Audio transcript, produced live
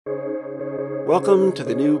Welcome to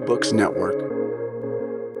the New Books Network.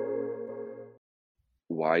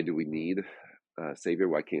 Why do we need a Savior?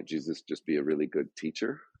 Why can't Jesus just be a really good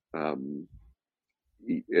teacher? And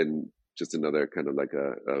just another kind of like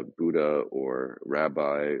a Buddha or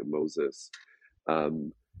Rabbi, Moses,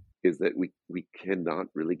 is that we cannot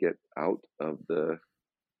really get out of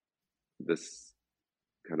this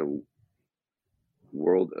kind of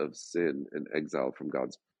world of sin and exile from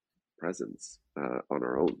God's presence on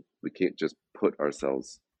our own. We can't just put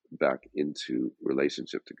ourselves back into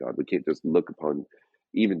relationship to God. We can't just look upon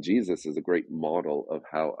even Jesus as a great model of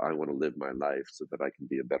how I want to live my life so that I can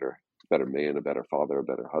be a better man, a better father, a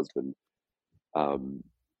better husband.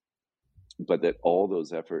 But that all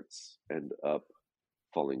those efforts end up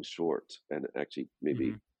falling short and actually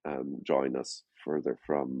maybe drawing us further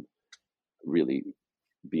from really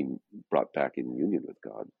being brought back in union with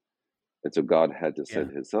God. And so God had to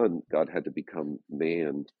send his son. God had to become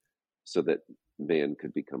man so that man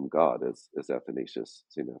could become God, as St. Athanasius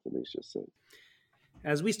said.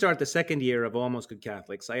 As we start the second year of Almost Good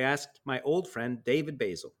Catholics, I asked my old friend David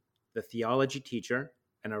Basil, the theology teacher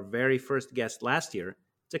and our very first guest last year,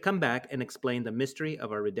 to come back and explain the mystery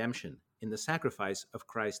of our redemption in the sacrifice of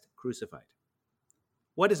Christ crucified.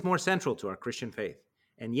 What is more central to our Christian faith?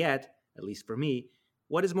 And yet, at least for me,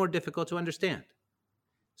 what is more difficult to understand?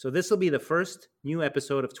 So this will be the first new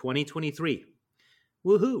episode of 2023.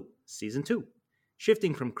 Woohoo! Season 2.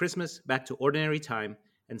 Shifting from Christmas back to ordinary time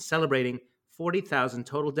and celebrating 40,000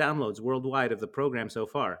 total downloads worldwide of the program so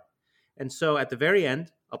far. And so at the very end,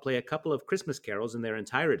 I'll play a couple of Christmas carols in their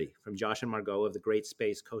entirety from Josh and Margot of the Great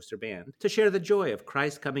Space Coaster Band to share the joy of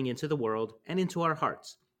Christ coming into the world and into our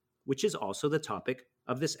hearts, which is also the topic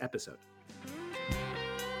of this episode.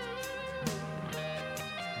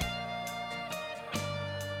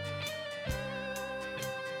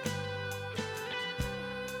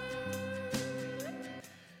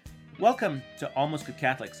 Welcome to Almost Good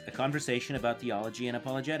Catholics, a conversation about theology and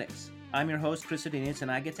apologetics. I'm your host, Chris Odinius, and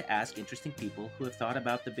I get to ask interesting people who have thought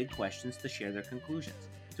about the big questions to share their conclusions,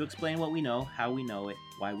 to explain what we know, how we know it,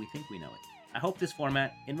 why we think we know it. I hope this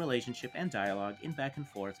format, in relationship and dialogue, in back and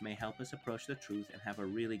forth, may help us approach the truth and have a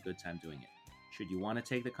really good time doing it. Should you want to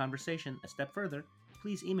take the conversation a step further,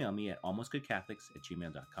 please email me at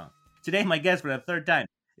almostgoodcatholics@gmail.com. Today, my guest for the third time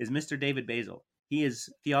is Mr. David Basil. He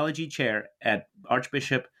is theology chair at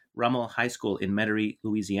Archbishop Rummel High School in Metairie,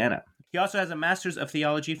 Louisiana. He also has a Master's of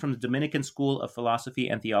Theology from the Dominican School of Philosophy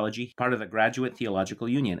and Theology, part of the Graduate Theological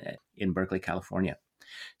Union in Berkeley, California.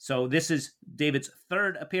 So this is David's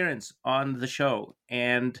third appearance on the show,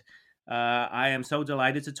 and I am so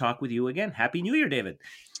delighted to talk with you again. Happy New Year, David.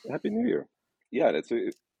 Happy New Year. Yeah,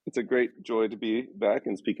 it's a great joy to be back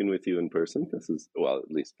and speaking with you in person. This is, well,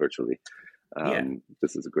 at least virtually.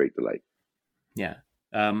 This is a great delight. Yeah.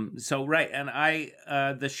 So right, and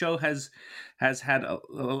the show has had a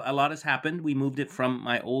lot has happened. We moved it from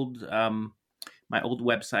my old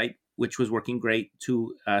website, which was working great,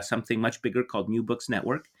 to something much bigger called New Books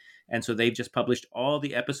Network, and so they've just published all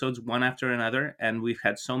the episodes one after another, and we've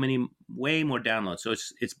had so many, way more downloads. So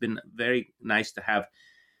it's been very nice to have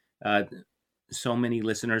so many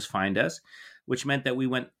listeners find us, which meant that we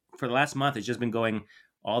went for the last month. It's just been going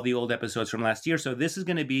all the old episodes from last year. So this is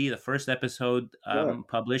going to be the first episode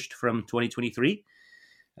published from 2023.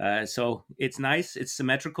 So it's nice. It's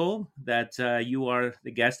symmetrical that you are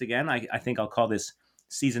the guest again. I think I'll call this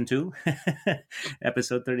season 2,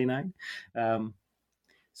 episode 39.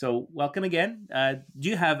 So welcome again. Do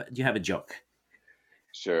you have a joke?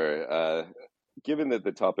 Sure. Given that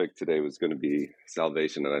the topic today was going to be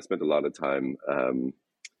salvation, and I spent a lot of time, and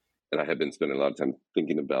I have been spending a lot of time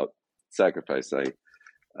thinking about sacrifice, I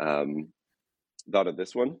thought of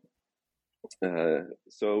this one.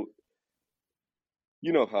 So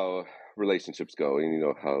you know how relationships go, and you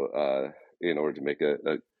know how in order to make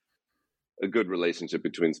a good relationship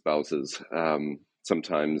between spouses,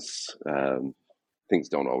 sometimes things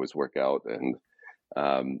don't always work out, and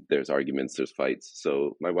there's arguments, there's fights.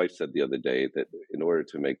 So my wife said the other day that in order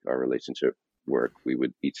to make our relationship work, we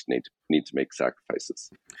would each need to make sacrifices.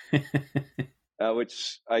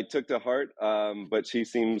 Which I took to heart, but she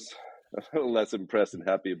seems a little less impressed and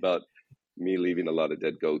happy about me leaving a lot of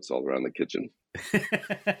dead goats all around the kitchen.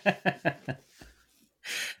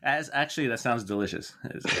 Actually, that sounds delicious.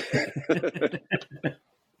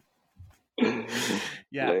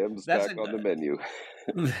 Yeah, lamb's back on the menu.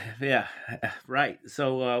 Yeah, right.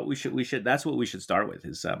 So we should. That's what we should start with,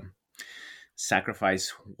 is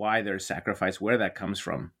sacrifice. Why there's sacrifice, where that comes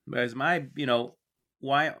from. Because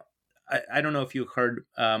why. I don't know if you heard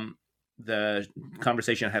the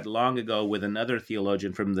conversation I had long ago with another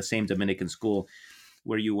theologian from the same Dominican school,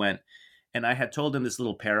 where you went. And I had told him this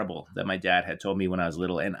little parable that my dad had told me when I was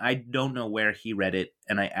little, and I don't know where he read it.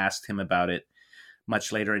 And I asked him about it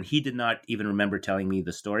much later, and he did not even remember telling me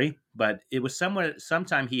the story. But it was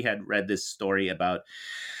sometime he had read this story about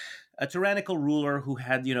a tyrannical ruler who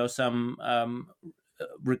had, some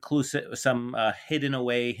reclusive, some hidden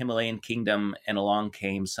away Himalayan kingdom, and along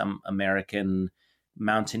came some American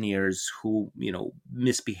mountaineers who,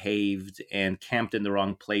 misbehaved and camped in the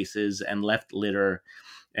wrong places and left litter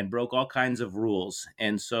and broke all kinds of rules.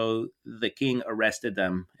 And so the king arrested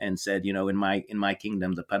them and said, in my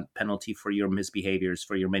kingdom, the penalty for your misbehaviors,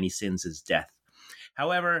 for your many sins, is death.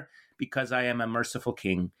 However, because I am a merciful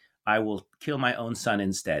king, I will kill my own son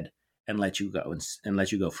instead and let you go and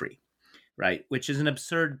let you go free. Right, which is an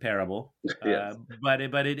absurd parable, Yes. but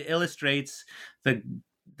it illustrates the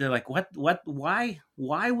like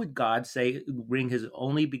why would God say bring His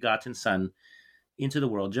only begotten Son into the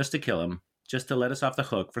world just to kill him, just to let us off the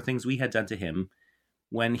hook for things we had done to him,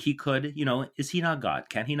 when He could, is He not God?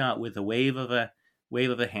 Can He not, with a wave of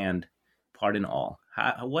a hand, pardon all?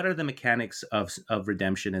 What are the mechanics of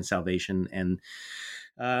redemption and salvation and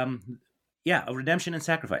of redemption and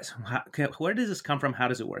sacrifice? Where does this come from? How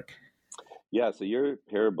does it work? Yeah, so your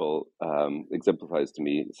parable exemplifies to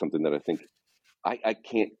me something that I think I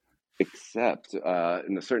can't accept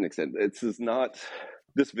in a certain extent. This is not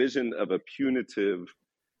this vision of a punitive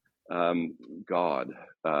God,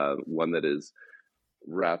 one that is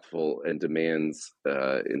wrathful and demands,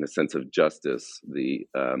 in a sense of justice, the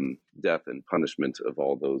death and punishment of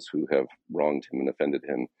all those who have wronged Him and offended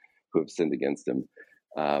Him, who have sinned against Him.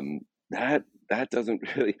 That doesn't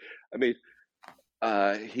really. I mean,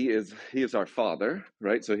 he is our Father,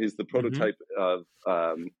 right? So He's the prototype of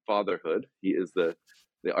fatherhood. He is the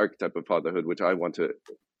archetype of fatherhood, which I want to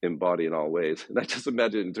embody in all ways. And I just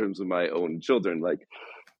imagine in terms of my own children, like,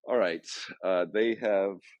 all right,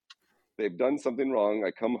 they've done something wrong.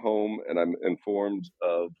 I come home and I'm informed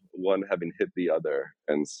of one having hit the other,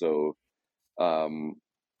 and so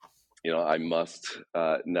I must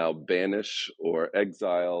now banish or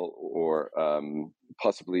exile or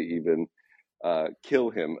possibly even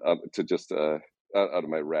kill him to just out of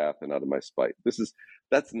my wrath and out of my spite.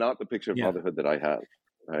 That's not the picture of fatherhood that I have.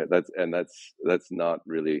 Right? That's not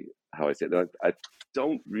really how I say it. I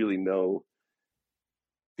don't really know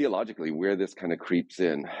theologically where this kind of creeps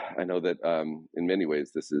in. I know that in many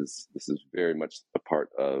ways this is very much a part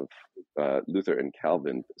of Luther and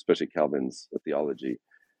Calvin, especially Calvin's theology.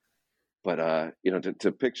 But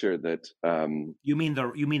to picture that, you mean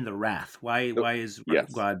the wrath? Why is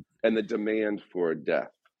God and the demand for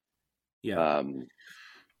death? Yeah.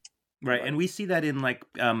 Right, and we see that in like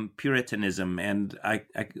Puritanism, and I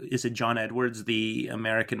is it John Edwards, the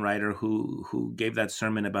American writer who gave that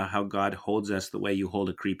sermon about how God holds us the way you hold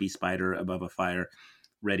a creepy spider above a fire,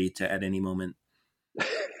 ready to at any moment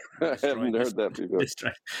I haven't heard that before.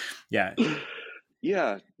 Destroy. Yeah.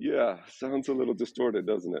 Yeah. Sounds a little distorted,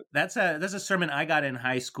 doesn't it? That's a sermon I got in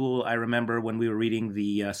high school. I remember when we were reading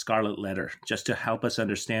the Scarlet Letter, just to help us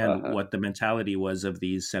understand what the mentality was of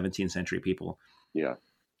these 17th century people. Yeah.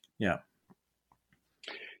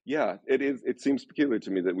 It is. It seems peculiar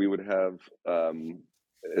to me that we would have,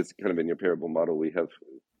 as kind of in your parable model, we have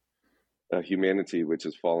a humanity which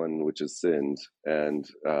has fallen, which has sinned, and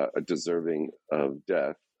a deserving of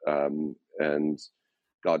death, and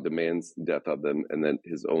God demands death of them, and then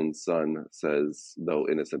His own Son says, "Though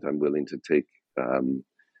innocent, I'm willing to take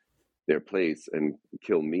their place and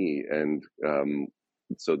kill me," and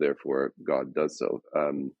so therefore God does so.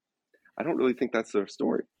 I don't really think that's their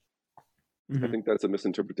story. I think that's a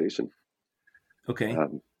misinterpretation. Okay.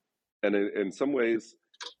 And in some ways,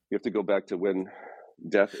 you have to go back to when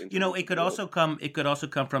death. It could also come. It could also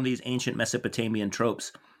come from these ancient Mesopotamian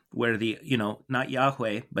tropes, where not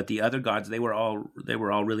Yahweh, but the other gods, they were all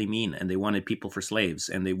really mean, and they wanted people for slaves,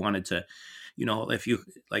 and they wanted to, if you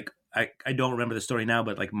like, I don't remember the story now,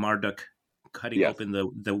 but like Marduk cutting open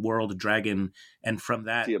the world dragon, and from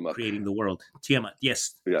that Tiamat. Creating the world. Tiamat,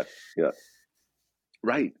 yes. Yeah.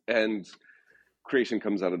 Right, and creation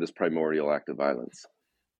comes out of this primordial act of violence.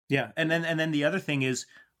 Yeah, and then the other thing is,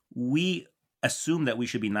 we assume that we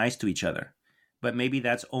should be nice to each other, but maybe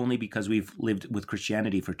that's only because we've lived with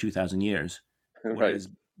Christianity for 2,000 years. Whereas,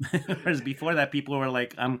 whereas before that, people were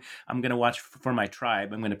like, I'm going to watch for my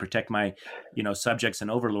tribe. I'm going to protect my, subjects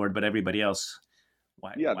and overlord, but everybody else.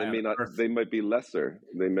 Why they might be lesser.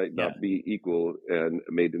 They might not be equal and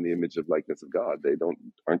made in the image of likeness of God. They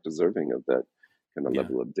aren't deserving of that kind of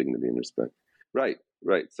level of dignity and respect. Right.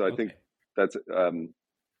 So I think that's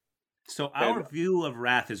so our view of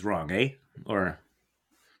wrath is wrong, eh? Or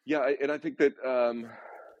and I think that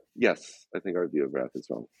Yes, I think our view of wrath is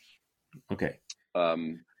wrong. Okay.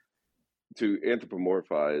 To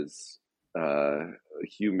anthropomorphize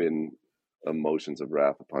human emotions of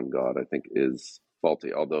wrath upon God, I think, is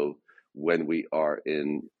faulty. Although when we are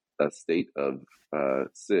in a state of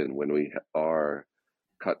sin, when we are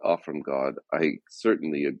cut off from God, I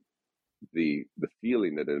certainly the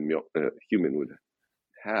feeling that a human would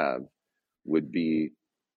have would be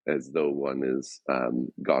as though one is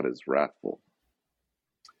God is wrathful.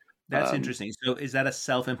 That's interesting. So is that a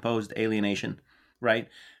self-imposed alienation, right?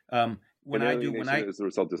 When alienation is the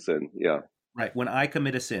result of sin. Yeah. Right. When I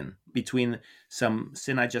commit a sin, between some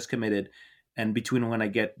sin I just committed and between when I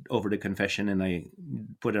get over to confession and I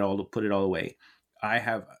put it all away, I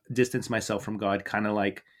have distanced myself from God, kind of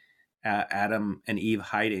like Adam and Eve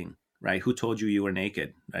hiding, right? Who told you were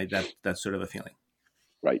naked, right? That's sort of a feeling.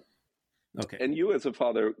 Right. Okay. And you as a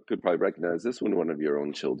father could probably recognize this when one of your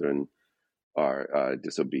own children are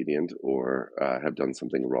disobedient or have done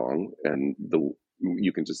something wrong, and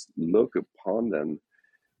you can just look upon them,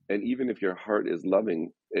 and even if your heart is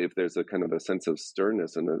loving, if there's a kind of a sense of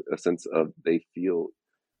sternness and a sense of they feel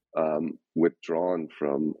withdrawn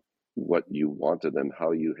from what you wanted them,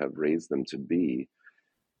 how you have raised them to be,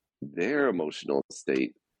 their emotional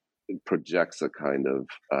state projects a kind of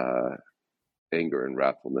anger and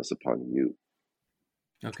wrathfulness upon you.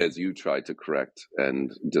 Okay. As you try to correct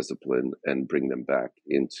and discipline and bring them back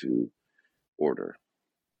into order.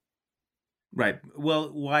 Right.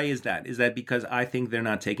 Well, why is that? Is that because I think they're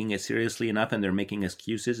not taking it seriously enough and they're making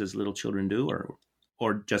excuses as little children do,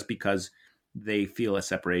 or just because they feel a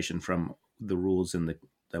separation from the rules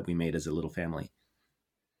that we made as a little family?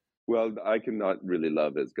 Well, I cannot really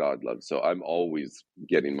love as God loves, so I'm always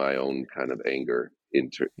getting my own kind of anger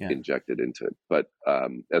injected into it, but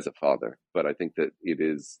as a father. But I think that it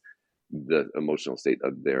is the emotional state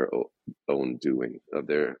of their own doing, of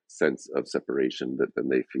their sense of separation, that then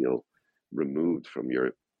they feel removed from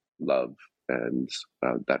your love, and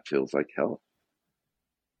that feels like hell.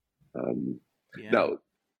 Now,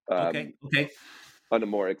 okay. On a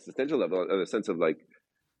more existential level, in a sense of like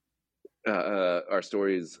our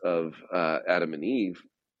stories of Adam and Eve,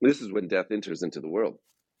 this is when death enters into the world,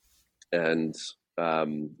 and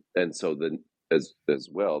so as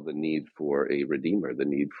well the need for a redeemer, the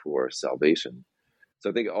need for salvation. So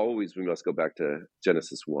I think always we must go back to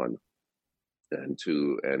Genesis 1 and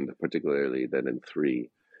 2, and particularly then in 3.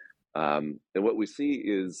 And what we see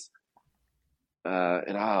is,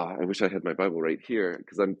 I wish I had my Bible right here,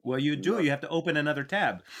 because I'm... Well, you do. You have to open another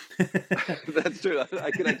tab. That's true.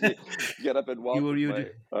 I can actually get up and walk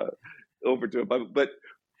over to a Bible. But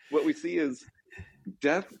what we see is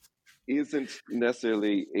death isn't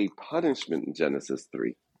necessarily a punishment in Genesis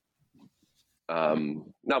 3.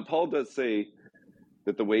 Now, Paul does say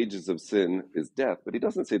that the wages of sin is death, but he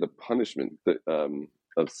doesn't say the punishment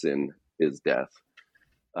of sin is death.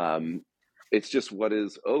 It's just what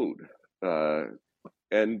is owed.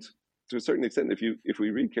 And to a certain extent, if we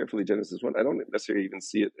read carefully Genesis 1, I don't necessarily even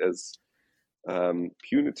see it as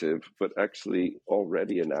punitive, but actually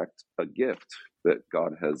already a gift that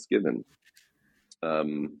God has given.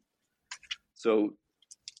 So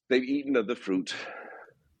they've eaten of the fruit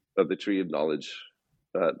of the tree of knowledge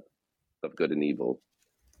of good and evil.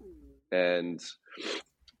 And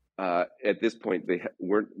at this point, they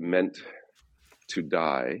weren't meant to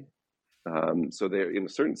die. So they're, in a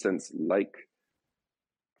certain sense, like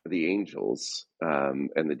the angels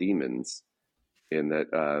and the demons, in that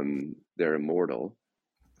they're immortal.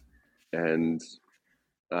 And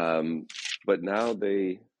but now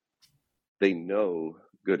they know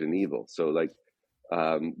good and evil. So like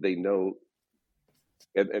they know,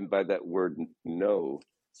 and by that word know,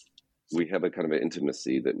 we have a kind of an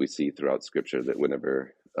intimacy that we see throughout Scripture, that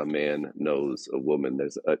whenever a man knows a woman,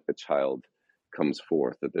 there's a child comes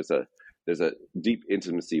forth, that there's a deep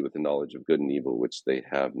intimacy with the knowledge of good and evil, which they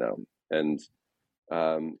have now. And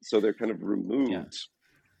so they're kind of removed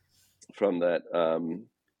from that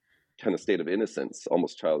kind of state of innocence,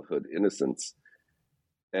 almost childhood innocence.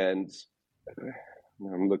 And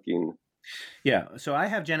I'm looking. Yeah. So I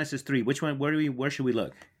have Genesis 3. Which one? Where should we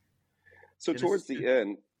look? So Genesis towards the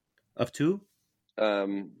end of 2,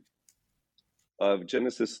 of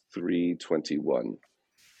Genesis 3:21.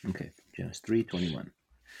 Okay, Genesis 3:21.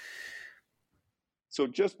 So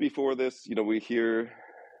just before this, we hear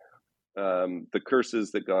the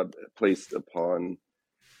curses that God placed upon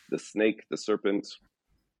the snake, the serpent,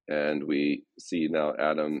 and we see now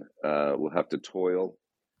Adam will have to toil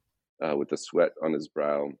with the sweat on his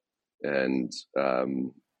brow, and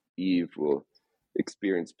Eve will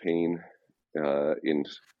experience pain in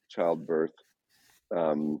childbirth.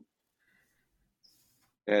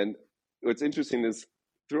 And what's interesting is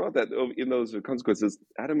throughout that, in those consequences,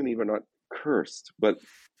 Adam and Eve are not cursed, but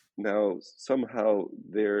now somehow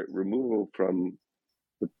their removal from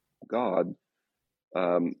God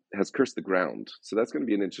has cursed the ground. So that's going to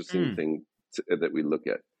be an interesting thing that we look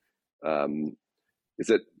at. Is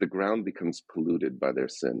that the ground becomes polluted by their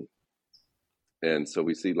sin. And so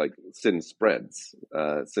we see like sin spreads.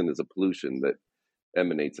 Sin is a pollution that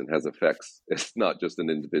emanates and has effects. It's not just an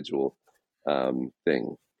individual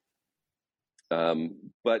thing.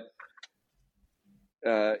 But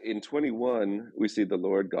in 21, we see the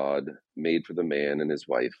Lord God made for the man and his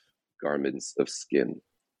wife garments of skin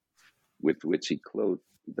with which he clothed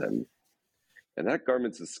them. And that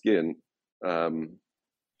garments of skin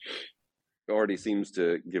already seems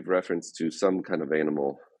to give reference to some kind of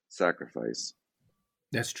animal sacrifice.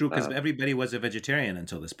 That's true, because everybody was a vegetarian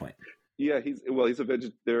until this point. Yeah,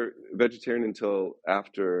 they're vegetarian until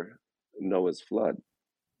after Noah's flood.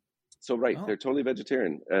 So they're totally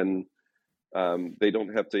vegetarian, and they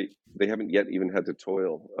haven't yet even had to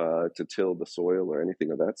toil to till the soil or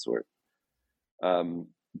anything of that sort.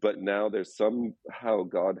 But now there's somehow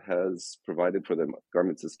God has provided for them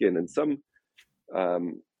garments of skin, and some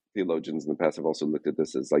theologians in the past have also looked at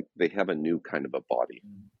this as like they have a new kind of a body.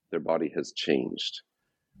 Their body has changed.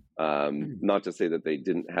 Not to say that they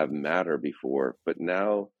didn't have matter before, but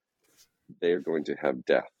now they're going to have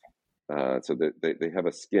death. So they have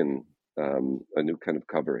a skin, a new kind of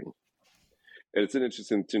covering. And it's an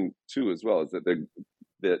interesting thing too, as well, is that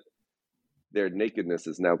their nakedness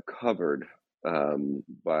is now covered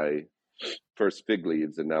by first fig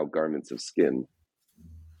leaves and now garments of skin.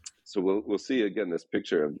 So we'll see again this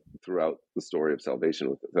picture of throughout the story of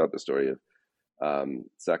salvation, throughout the story of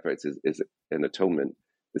sacrifice is an atonement.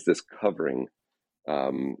 Is this covering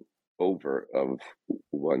over of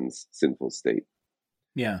one's sinful state?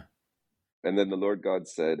 Yeah. And then the Lord God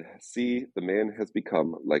said, "See, the man has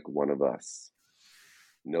become like one of us,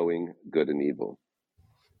 knowing good and evil."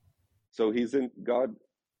 So he's in God.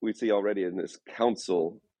 We see already in this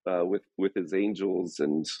council with his angels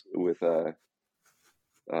and with the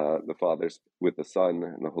Father, with the Son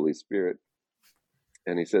and the Holy Spirit.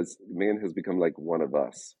 And he says, man has become like one of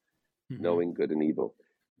us, knowing good and evil.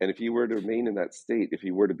 And if he were to remain in that state, if he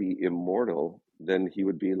were to be immortal, then he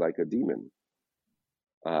would be like a demon,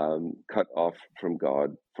 cut off from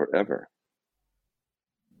God forever.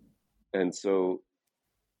 And so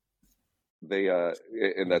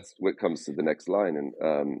and that's what comes to the next line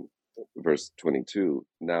in verse 22.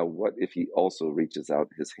 Now, what if he also reaches out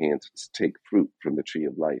his hand to take fruit from the tree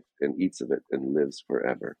of life and eats of it and lives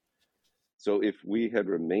forever? So if we had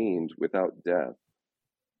remained without death,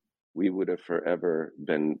 we would have forever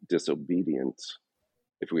been disobedient.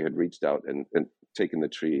 If we had reached out and taken the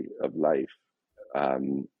tree of life,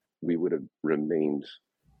 we would have remained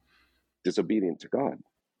disobedient to God,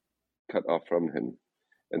 cut off from him.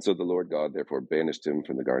 And so the Lord God therefore banished him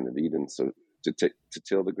from the Garden of Eden, so to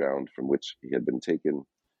till the ground from which he had been taken.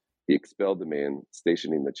 He expelled the man,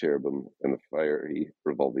 stationing the cherubim and the fiery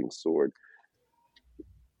revolving sword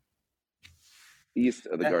east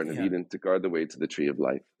of the Garden of Eden to guard the way to the tree of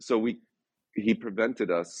life. So he prevented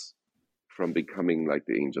us from becoming like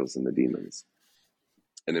the angels and the demons,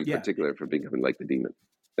 and in particular from becoming like the demon.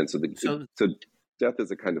 And so death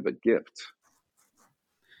is a kind of a gift.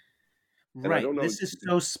 Right. This is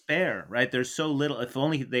so spare, right? There's so little. If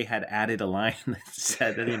only they had added a line that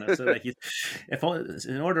said, so that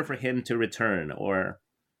in order for him to return, or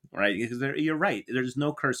right, because you're right. There's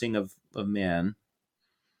no cursing of man,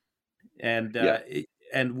 and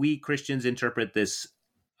we Christians interpret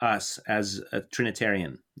us as a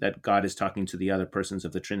Trinitarian, that God is talking to the other persons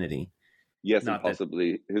of the Trinity. Yes, and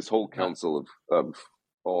possibly his whole council of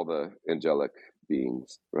all the angelic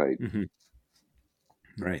beings, right? Mm-hmm.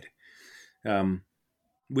 Right.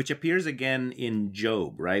 Which appears again in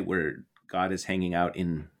Job, right, where God is hanging out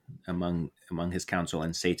among his council,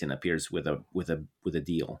 and Satan appears with a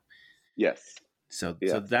deal. Yes. So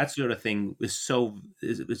that sort of thing is so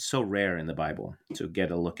rare in the Bible, to get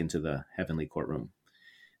a look into the heavenly courtroom.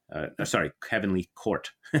 Heavenly court.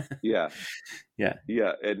 Yeah.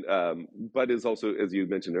 And but is also, as you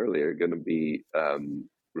mentioned earlier, going to be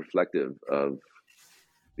reflective of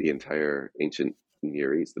the entire ancient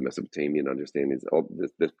Near East, the Mesopotamian understandings, all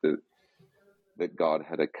that God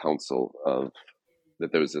had a council of,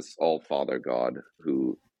 that there was this all-father God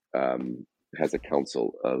who has a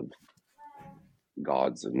council of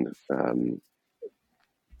gods, and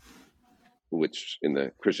which in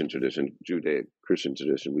the Christian tradition, Judeo-Christian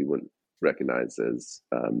tradition, we wouldn't recognize as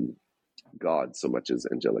gods so much as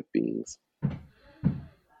angelic beings.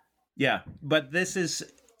 Yeah, but this is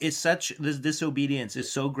is such this disobedience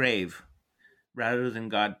is so grave, rather than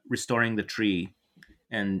God restoring the tree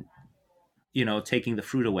and taking the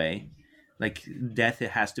fruit away, like death,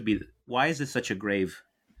 it has to be. Why is this such a grave?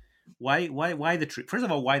 Why the tree? First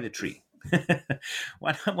of all, why the tree?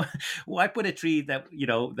 why put a tree that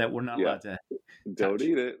we're not Yeah. allowed to Don't touch?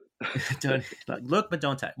 eat it. Don't like, look, but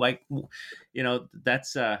don't touch. Like,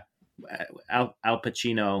 that's Al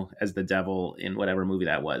Pacino as the devil in whatever movie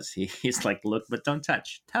that was. He's like, look, but don't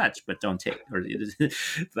touch, but don't take. Or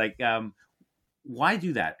like, why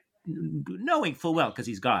do that? Knowing full well, because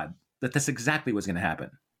he's God, that's exactly what's going to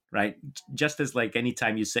happen, right? Just as like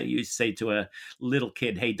anytime you say to a little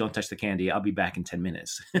kid, "Hey, don't touch the candy. I'll be back in 10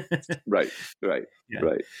 minutes." Right. Yeah.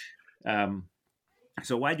 Right.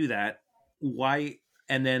 So why do that? Why?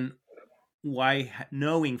 And then why,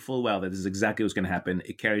 knowing full well that this is exactly what's going to happen,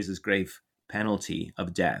 it carries this grave penalty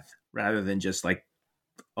of death, rather than just like,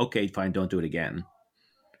 okay, fine, don't do it again.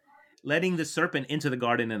 Letting the serpent into the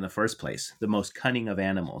garden in the first place, the most cunning of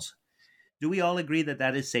animals. Do we all agree that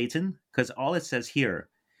that is Satan? Because all it says here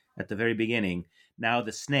at the very beginning, now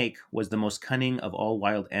the snake was the most cunning of all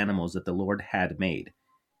wild animals that the Lord had made.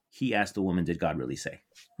 He asked the woman, did God really say?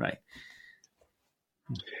 Right.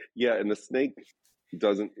 Yeah, and the snake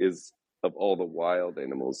is of all the wild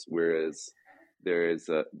animals, whereas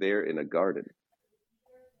they're in a garden.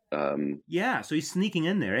 Yeah, so he's sneaking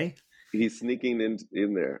in there, eh? He's sneaking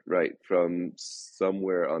in there, right, from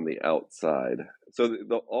somewhere on the outside. So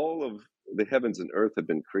all of the heavens and earth have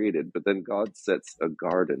been created, but then God sets a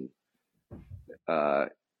garden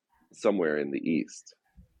somewhere in the east.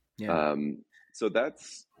 Yeah. So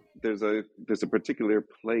there's a particular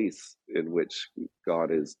place in which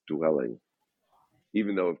God is dwelling.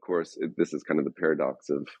 Even though, of course, this is kind of the paradox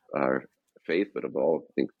of our faith, but of all,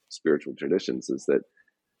 I think, spiritual traditions, is that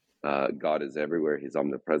God is everywhere. He's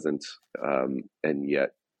omnipresent, and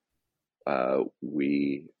yet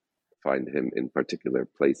we find him in particular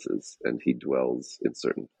places, and he dwells in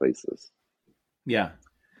certain places. Yeah.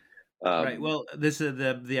 Right. Well, this is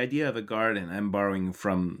the idea of a garden. I'm borrowing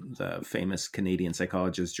from the famous Canadian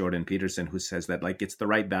psychologist Jordan Peterson, who says that like it's the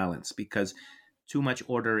right balance, because too much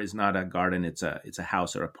order is not a garden; it's a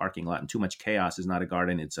house or a parking lot, and too much chaos is not a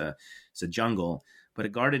garden; it's a jungle. But a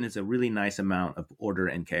garden is a really nice amount of order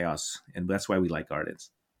and chaos, and that's why we like gardens.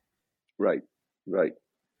 Right.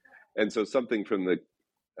 And so something from the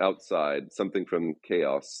outside, something from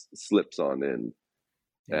chaos, slips on in,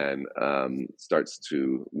 and starts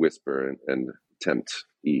to whisper and tempt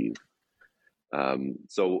Eve.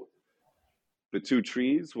 So the two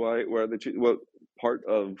trees, why are the trees? Well, part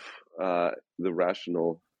of the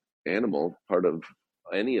rational animal, part of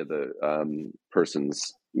any of the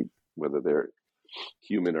persons, whether they're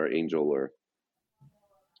human or angel or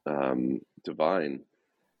divine,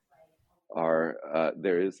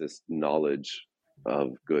 there is this knowledge of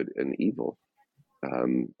good and evil.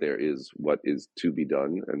 There is what is to be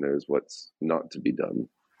done, and there's what's not to be done.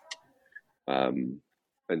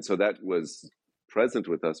 And so that was present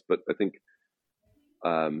with us, but I think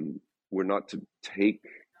we're not to take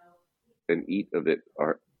and eat of it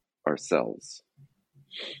ourselves.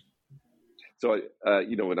 So,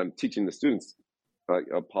 when I'm teaching the students,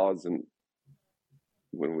 I'll pause and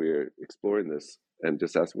when we're exploring this and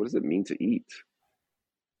just ask, what does it mean to eat?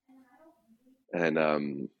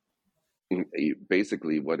 And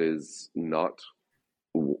basically, what is not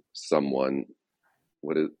someone,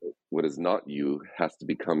 what is not you has to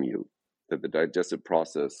become you. That the digestive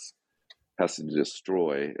process has to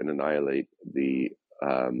destroy and annihilate the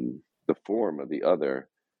form of the other,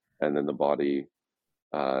 and then the body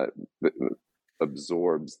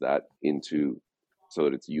absorbs that into, so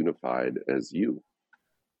that it's unified as you.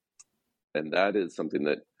 And that is something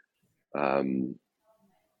that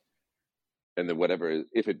and then whatever,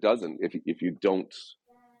 if it doesn't, if you don't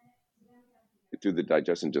through the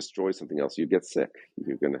digestion destroy something else, you get sick.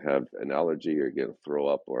 You're going to have an allergy, or you're going to throw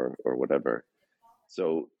up, or whatever.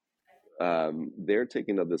 So they're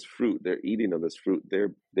taking of this fruit, they're eating of this fruit,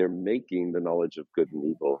 they're making the knowledge of good and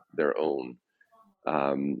evil their own,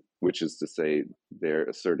 which is to say, they're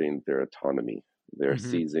asserting their autonomy. They're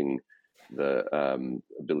seizing the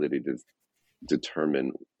ability to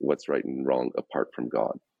determine what's right and wrong apart from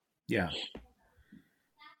God. Yeah.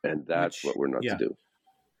 And that's what we're not to do.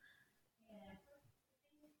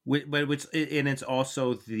 But and it's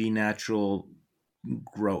also the natural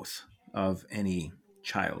growth of any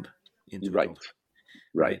child into adulthood.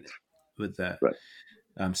 Right. With the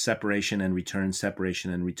separation and return,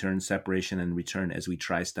 separation and return, separation and return, as we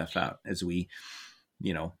try stuff out, as we,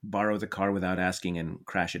 borrow the car without asking and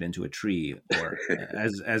crash it into a tree, or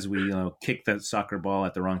as we, kick the soccer ball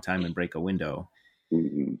at the wrong time and break a window.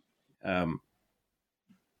 Mm-hmm.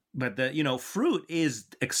 But fruit is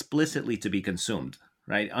explicitly to be consumed,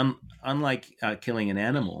 right? Unlike killing an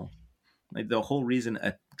animal, like the whole reason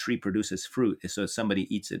a tree produces fruit is so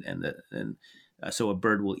somebody eats it, and so a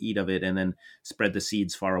bird will eat of it and then spread the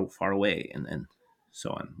seeds far away, and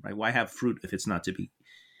so on, right? Why have fruit if it's not to be?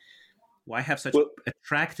 Why have such Well,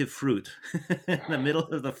 attractive fruit in the middle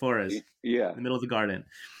of the forest, yeah, in the middle of the garden?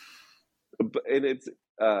 and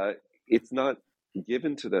it's not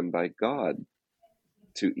given to them by God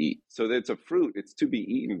to eat. So it's a fruit, it's to be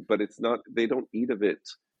eaten, but it's not, they don't eat of it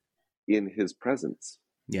in his presence.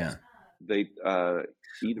 Yeah. They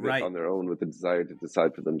eat of it Right. on their own with the desire to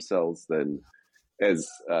decide for themselves, then as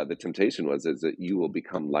the temptation was, is that you will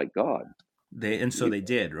become like God. So they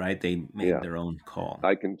did, right? They made their own call.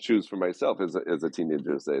 I can choose for myself as a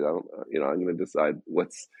teenager, say, I'm going to decide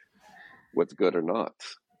what's good or not.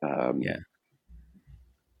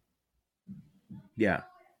 Yeah.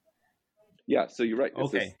 So you're right.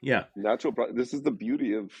 Okay. Natural. This is the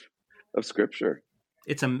beauty of Scripture.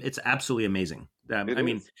 It's absolutely amazing. I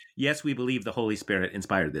mean, yes, we believe the Holy Spirit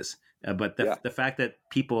inspired this, but the fact that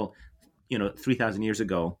people, 3,000 years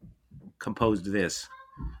ago, composed this,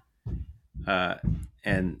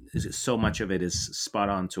 and so much of it is spot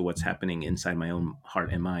on to what's happening inside my own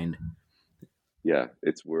heart and mind. Yeah,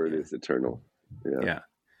 its word is eternal. Yeah.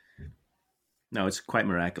 No, it's quite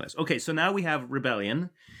miraculous. Okay, so now we have rebellion.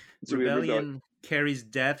 So rebellion carries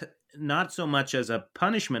death, not so much as a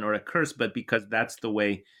punishment or a curse, but because that's the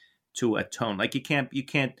way to atone. Like you can't,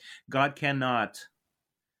 God cannot,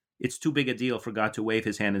 it's too big a deal for God to wave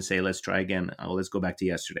his hand and say, let's try again. Oh, let's go back to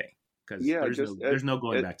yesterday. Because there's no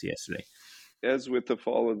going back to yesterday. As with the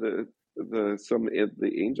fall of the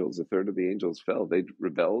angels, a third of the angels fell. They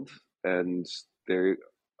rebelled, and they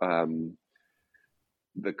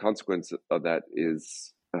the consequence of that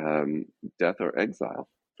is death or exile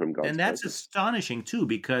from God's presence. And that's presence. astonishing too,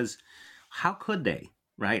 because how could they,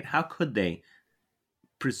 right? How could they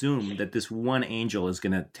presume that this one angel is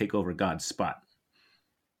going to take over God's spot?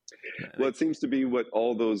 Well, it seems to be what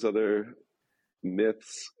all those other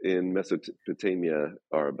myths in Mesopotamia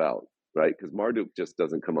are about, right? Because Marduk just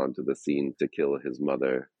doesn't come onto the scene to kill his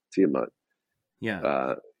mother, Tiamat.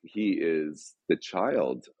 Yeah. He is the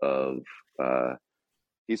child of,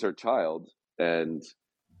 he's her child, and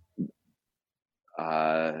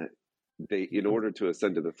they, in order to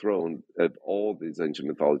ascend to the throne of all these ancient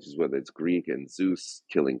mythologies, whether it's Greek and Zeus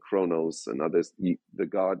killing Kronos and others, the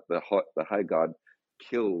high god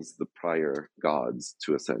kills the prior gods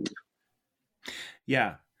to ascend.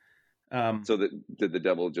 Yeah. So did the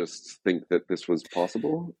devil just think that this was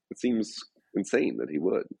possible? It seems insane that he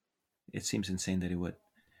would. It seems insane that he would.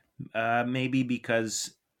 Maybe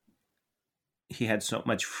because he had so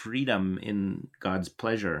much freedom in God's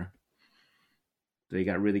pleasure that he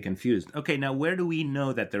got really confused. Okay, now where do we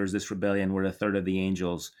know that there was this rebellion where a third of the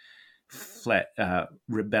angels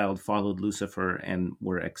rebelled, followed Lucifer, and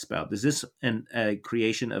were expelled? Is this a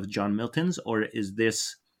creation of John Milton's, or is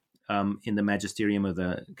this in the magisterium of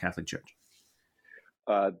the Catholic Church?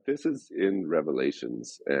 This is in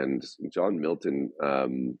Revelations, and John Milton,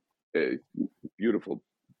 a beautiful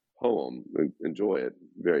poem, enjoy it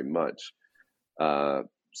very much,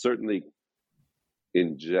 certainly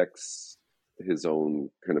injects his own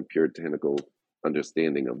kind of puritanical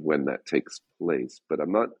understanding of when that takes place. But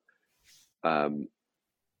I'm not,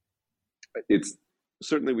 it's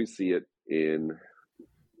certainly we see it in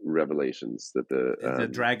Revelations that the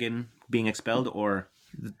dragon being expelled, or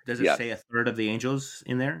does it say a third of the angels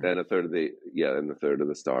in there? And a third of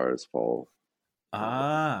the stars fall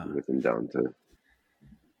with them down to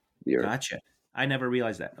the earth. Gotcha. I never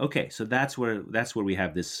realized that. Okay, so that's where we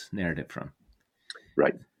have this narrative from.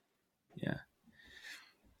 Right. Yeah.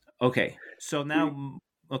 Okay. So now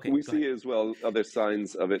we see as well other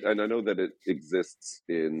signs of it, and I know that it exists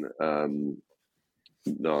in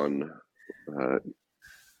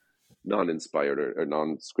non-inspired or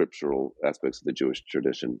non-scriptural aspects of the Jewish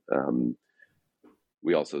tradition.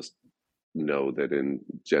 We also know that in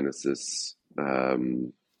Genesis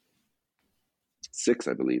 6,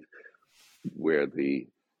 I believe, where the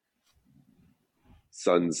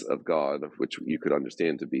sons of God, which you could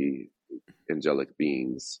understand to be angelic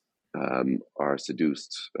beings, are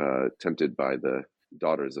seduced, tempted by the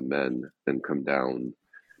daughters of men, and come down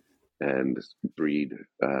and breed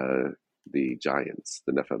the giants,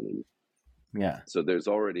 the Nephilim. Yeah. So there's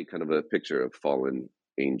already kind of a picture of fallen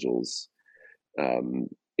angels at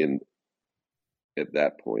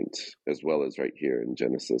that point, as well as right here in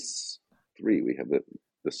Genesis 3, we have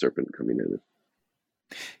the serpent coming in.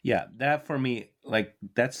 Yeah, that for me, like,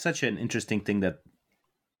 that's such an interesting thing that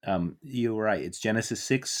You were right. It's Genesis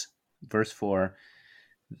 6, verse 4.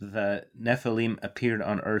 The Nephilim appeared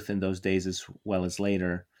on earth in those days as well as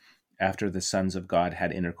later, after the sons of God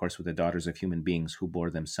had intercourse with the daughters of human beings who bore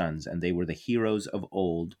them sons, and they were the heroes of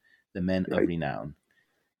old, the men of Right. renown.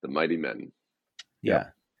 The mighty men.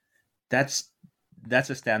 Yeah. That's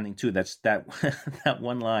astounding too. That's that that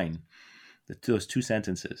one line, those two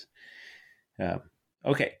sentences.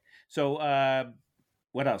 Okay. So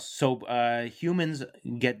what else? So humans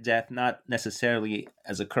get death not necessarily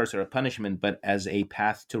as a curse or a punishment, but as a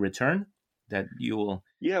path to return, that you will.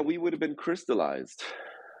 Yeah, we would have been crystallized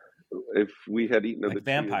if we had eaten of Like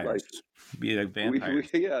the tree of life. vampires. Be like vampires.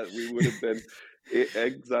 We would have been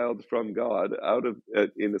exiled from God out of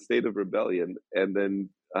in a state of rebellion, and then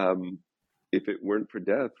if it weren't for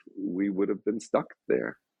death, we would have been stuck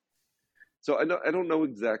there. So I don't know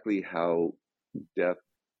exactly how death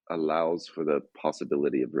allows for the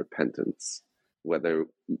possibility of repentance, whether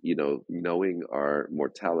knowing our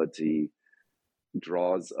mortality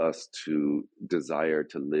draws us to desire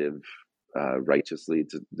to live righteously,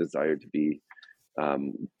 to desire to be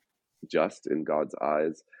just in God's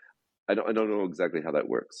eyes. I don't know exactly how that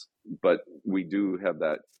works, but we do have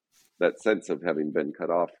that sense of having been cut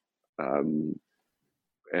off,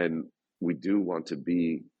 and we do want to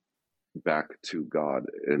be back to God,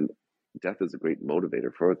 and death is a great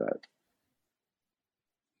motivator for that.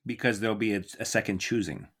 Because there'll be a second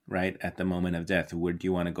choosing, right? At the moment of death, where do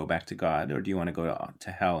you want to go back to God, or do you want to go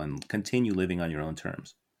to hell and continue living on your own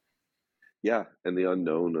terms? Yeah, and the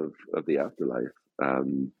unknown of the afterlife.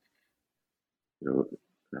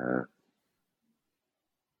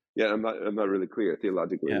 Yeah, I'm not really clear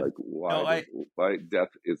theologically, like why death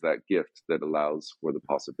is that gift that allows for the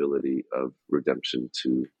possibility of redemption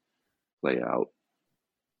to play out.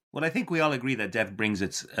 Well, I think we all agree that death brings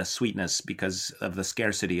its sweetness because of the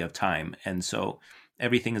scarcity of time. And so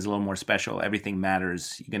everything is a little more special. Everything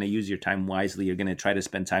matters. You're going to use your time wisely. You're going to try to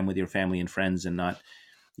spend time with your family and friends, and not,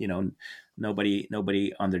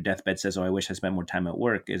 nobody on their deathbed says, oh, I wish I spent more time at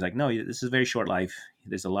work. It's like, no, this is a very short life.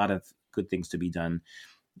 There's a lot of good things to be done.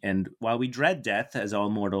 And while we dread death, as all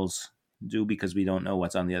mortals do, because we don't know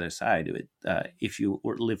what's on the other side, if you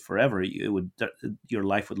live forever, your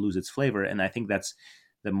life would lose its flavor. And I think that's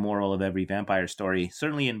the moral of every vampire story.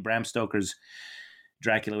 Certainly in Bram Stoker's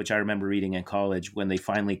Dracula, which I remember reading in college, when they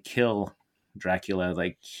finally kill Dracula,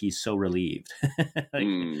 like, he's so relieved.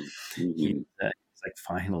 He's like,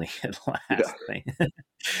 finally, at last.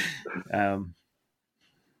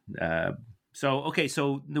 Yeah.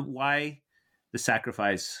 So why the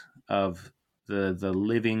sacrifice of the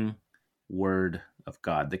living Word of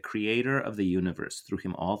God, the creator of the universe? Through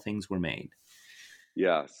him all things were made.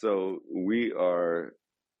 Yeah, so we are.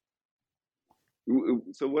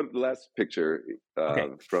 So what the last picture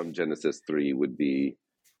from Genesis 3 would be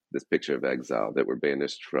this picture of exile, that we're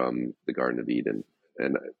banished from the Garden of Eden.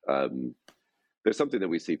 And there's something that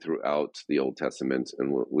we see throughout the Old Testament,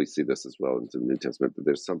 and we see this as well into the New Testament, but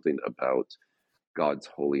there's something about God's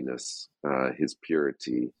holiness, his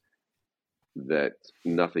purity, that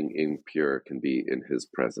nothing impure can be in his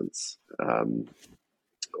presence.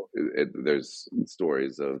 There's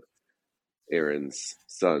stories of Aaron's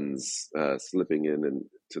sons slipping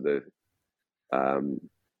into the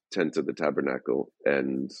tent of the tabernacle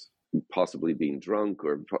and possibly being drunk,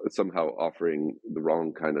 or somehow offering the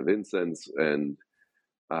wrong kind of incense, and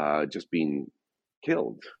just being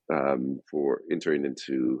killed for entering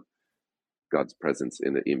into God's presence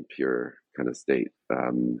in an impure kind of state.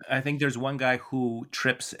 I think there's one guy who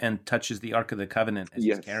trips and touches the Ark of the Covenant as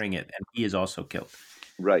he's carrying it, and he is also killed.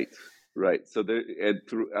 Right. So and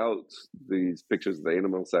throughout these pictures of the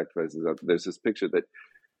animal sacrifices, there's this picture that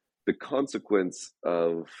the consequence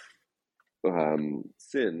of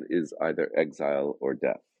sin is either exile or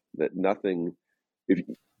death. That nothing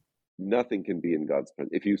can be in God's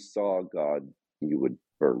presence. If you saw God, you would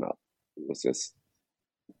burn up. It was this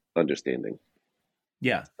understanding.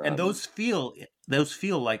 Yeah, and those feel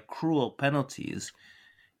like cruel penalties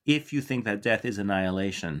if you think that death is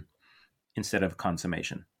annihilation instead of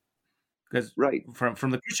consummation. Because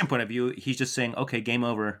from the Christian point of view, he's just saying, okay, game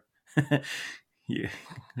over. you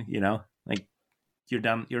like, you're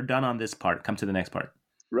done on this part. Come to the next part.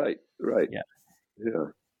 Right.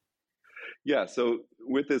 Yeah. So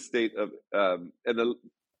with this state of, and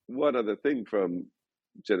one other thing from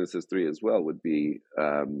Genesis 3 as well would be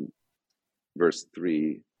verse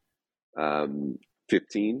 3,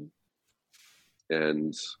 15.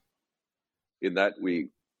 And in that we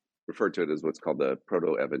refer to it as what's called the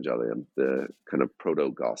proto-evangelium, the kind of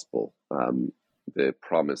proto-gospel, the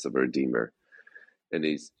promise of a redeemer. And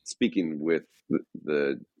he's speaking with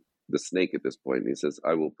the the snake at this point. He says,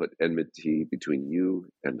 I will put enmity between you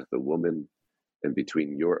and the woman, and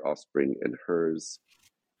between your offspring and hers.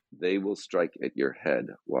 They will strike at your head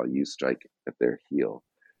while you strike at their heel.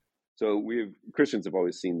 So Christians have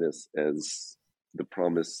always seen this as the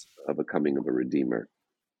promise of a coming of a Redeemer,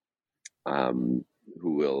 who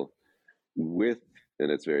will,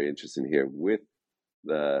 and it's very interesting here, with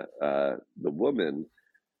the woman,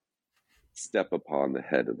 step upon the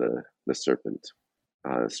head of the serpent,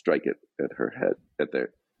 strike it at her head,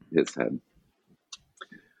 his head.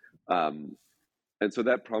 And so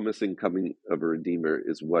that promising coming of a Redeemer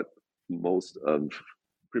is what most of,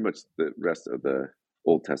 pretty much the rest of the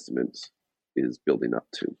Old Testament is building up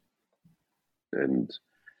to. And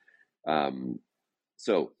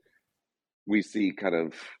so we see kind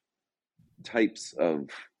of types of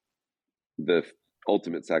the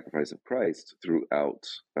ultimate sacrifice of Christ throughout,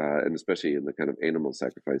 and especially in the kind of animal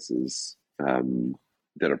sacrifices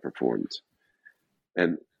that are performed.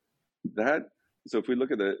 And that, so if we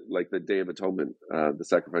look at the Day of Atonement, the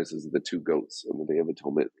sacrifices of the two goats on the Day of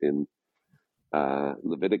Atonement in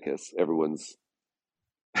Leviticus, everyone's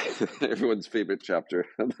favorite chapter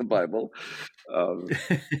of the Bible.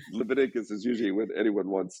 Leviticus is usually when anyone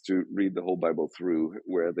wants to read the whole Bible through,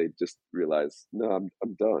 where they just realize, no, I'm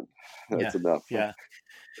done. That's enough. Yeah.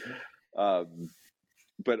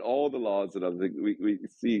 But all the laws and other things we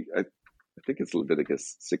see, I think it's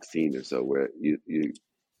Leviticus 16 or so, where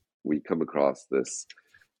we come across this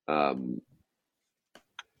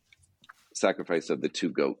sacrifice of the two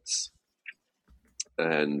goats,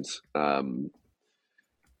 and the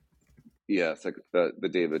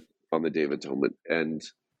Day of Atonement, and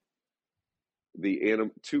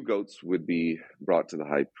the two goats would be brought to the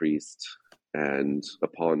high priest, and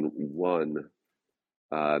upon one,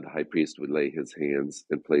 the high priest would lay his hands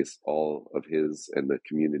and place all of his and the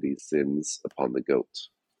community's sins upon the goat.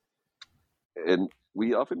 And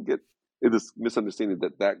we often get this misunderstanding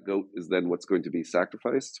that goat is then what's going to be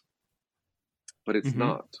sacrificed, but it's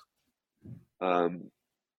not.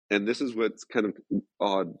 And this is what's kind of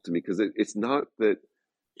odd to me, because it's not that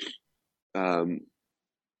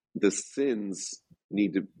the sins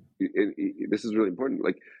need to, this is really important,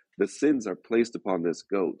 like the sins are placed upon this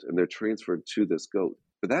goat and they're transferred to this goat,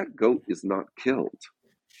 but that goat is not killed.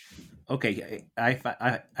 Okay, I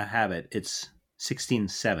have it. It's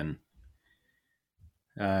 16:7.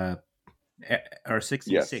 Or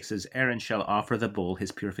 16:6 is, Aaron shall offer the bull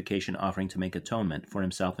his purification offering to make atonement for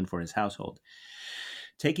himself and for his household,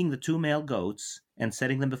 taking the two male goats and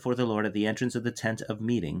setting them before the Lord at the entrance of the tent of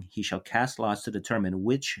meeting. He shall cast lots to determine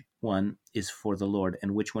which one is for the Lord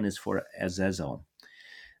and which one is for Azazel.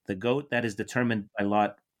 The goat that is determined by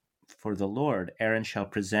lot for the Lord, Aaron shall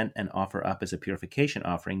present and offer up as a purification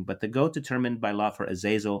offering, but the goat determined by lot for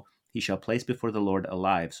Azazel he shall place before the Lord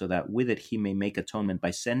alive, so that with it he may make atonement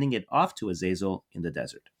by sending it off to Azazel in the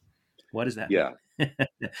desert. What does that mean?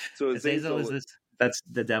 So Azazel is this? That's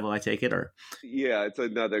the devil, I take it, or? Yeah,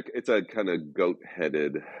 it's a kind of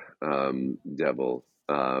goat-headed devil,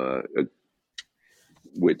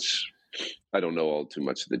 which I don't know all too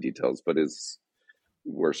much of the details, but is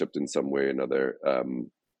worshipped in some way or another.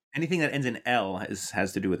 Anything that ends in L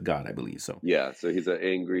has to do with God, I believe. So yeah, so he's an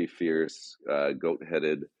angry, fierce,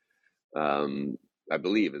 goat-headed. I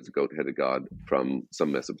believe it's a goat-headed god from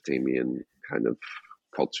some Mesopotamian kind of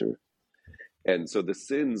culture, and so the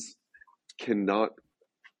sins cannot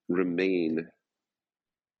remain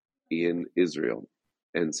in Israel,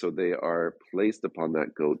 and so they are placed upon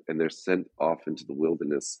that goat, and they're sent off into the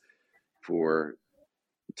wilderness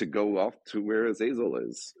to go off to where Azazel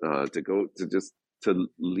is, to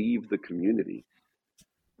leave the community,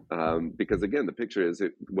 because again, the picture is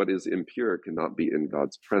what is impure cannot be in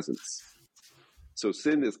God's presence. So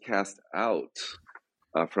sin is cast out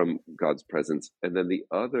from God's presence, and then the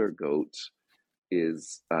other goat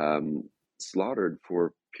is slaughtered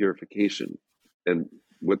for purification. And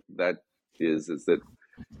what that is that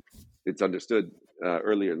it's understood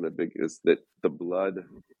earlier in the big is that the blood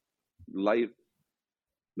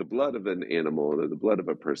of an animal or the blood of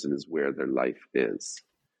a person is where their life is.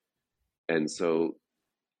 And so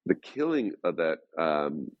the killing of that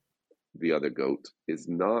the other goat is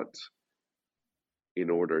not in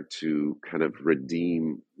order to kind of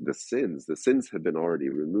redeem the sins. The sins have been already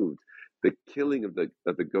removed. The killing of the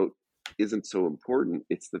goat isn't so important.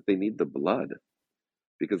 It's that they need the blood,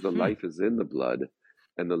 because the life is in the blood,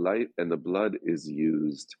 and the blood is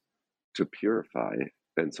used to purify.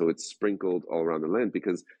 And so it's sprinkled all around the land,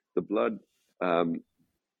 because the blood,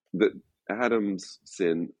 Adam's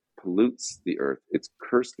sin pollutes the earth. It's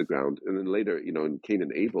cursed the ground. And then later, in Cain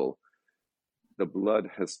and Abel, the blood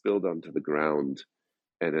has spilled onto the ground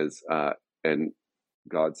and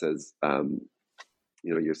God says,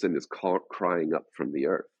 your sin is crying up from the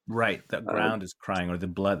earth. Right. The ground is crying, or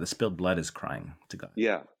the spilled blood is crying to God.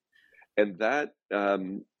 Yeah. And that,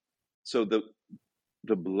 so the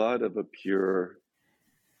blood of a pure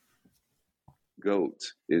goat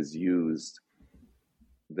is used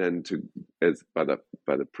then by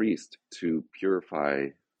the priest to purify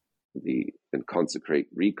and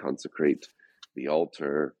reconsecrate the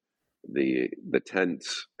altar, the tent,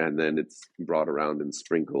 and then it's brought around and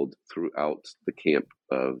sprinkled throughout the camp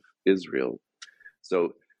of Israel.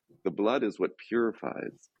 So the blood is what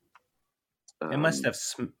purifies. It must have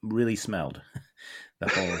really smelled the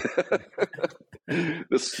whole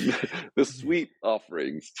the sweet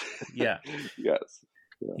offerings. Yeah. Yes.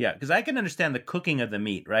 Yeah, because I can understand the cooking of the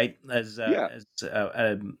meat, right?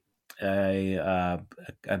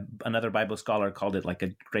 Another Bible scholar called it like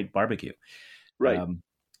a great barbecue, right?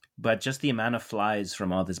 But just the amount of flies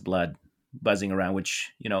from all this blood buzzing around,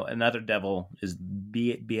 which another devil is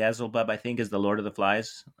Beelzebub, I think, is the Lord of the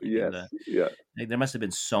Flies. Yes, There must have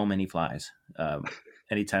been so many flies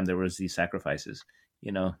anytime there was these sacrifices.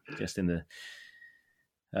 Just in the.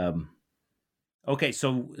 Okay,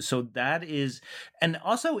 so that is, and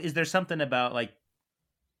also, is there something about like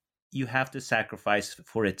you have to sacrifice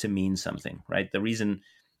for it to mean something, right? The reason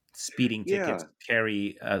speeding tickets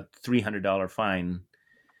carry a $300 fine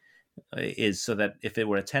is so that if it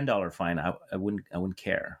were a $10 fine, I wouldn't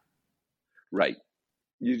care. Right.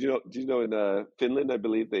 Do you know in Finland, I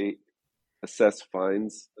believe they assess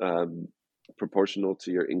fines proportional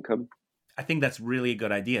to your income? I think that's really a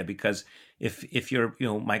good idea, because if you're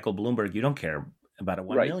Michael Bloomberg, you don't care about a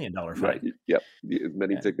 $1 million fine. Right. Yep. As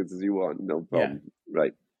many tickets as you want, no problem. Yeah.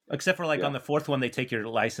 Right. Except for on the fourth one, they take your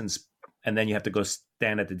license and then you have to go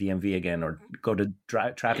stand at the DMV again or go to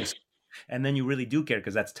traffic, and then you really do care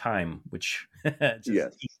because that's time, which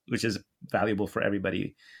which is valuable for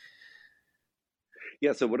everybody.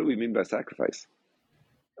 Yeah. So what do we mean by sacrifice?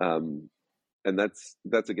 And that's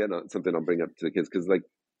again something I'll bring up to the kids, because like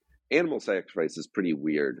animal sacrifice is pretty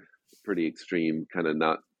weird, pretty extreme, kind of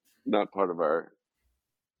not part of our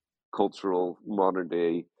cultural modern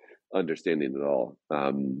day understanding at all.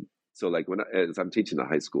 So like as I'm teaching the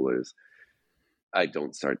high schoolers, I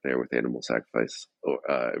don't start there with animal sacrifice, or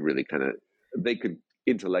really kind of, they could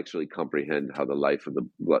intellectually comprehend how the life of the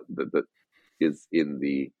blood is in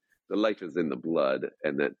the life is in the blood,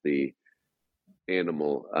 and that the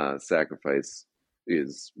animal sacrifice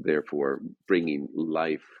is therefore bringing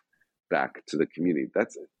life back to the community.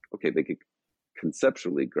 That's okay. They could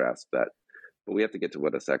conceptually grasp that, but we have to get to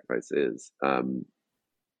what a sacrifice is.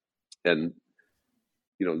 And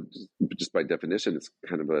just by definition, it's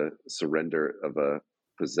kind of a surrender of a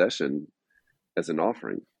possession as an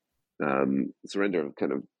offering. Surrender of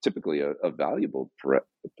kind of typically a valuable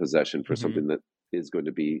possession for something that is going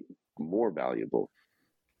to be more valuable.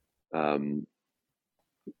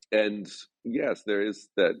 And yes, there is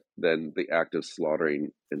then the act of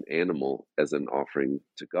slaughtering an animal as an offering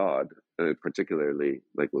to God, particularly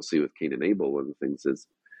like we'll see with Cain and Abel. One of the things is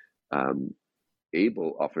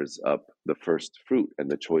Abel offers up the first fruit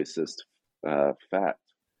and the choicest fat,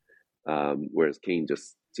 whereas Cain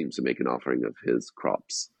just seems to make an offering of his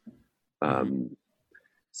crops.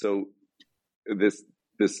 So this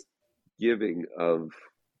giving of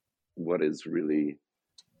what is really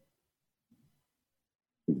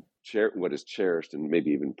what is cherished and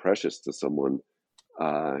maybe even precious to someone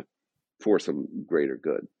for some greater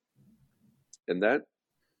good, and that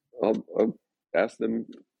I'll ask them,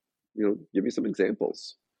 give me some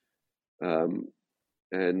examples,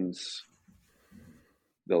 and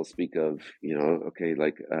they'll speak of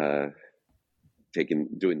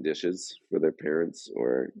doing dishes for their parents,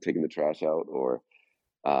 or taking the trash out, or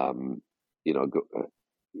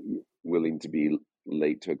willing to be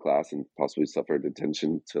late to a class and possibly suffer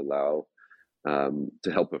detention to allow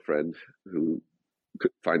to help a friend who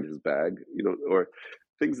could find his bag, or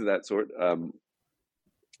things of that sort.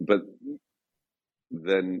 But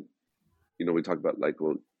then we talk about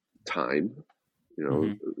time,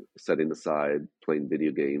 setting aside playing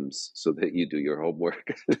video games so that you do your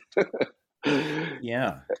homework.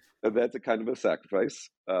 Yeah, and that's a kind of a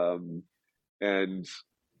sacrifice. And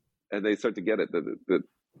they start to get it,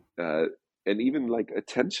 and even like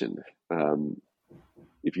attention.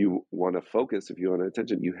 If you want to focus, if you want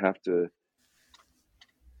attention, you have to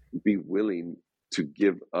be willing to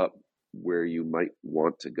give up where you might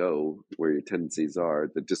want to go, where your tendencies are,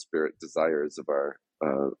 the disparate desires of our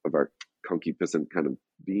concupiscent kind of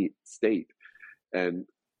state, and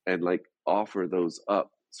like offer those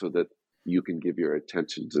up so that you can give your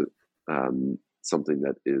attention to something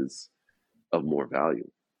that is of more value.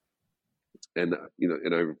 And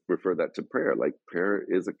and I refer that to prayer. Like prayer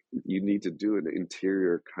is you need to do an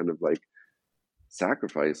interior kind of like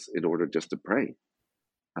sacrifice in order just to pray.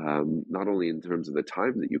 Not only in terms of the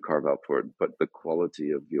time that you carve out for it, but the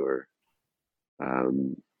quality of your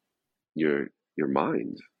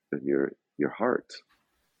mind and your heart.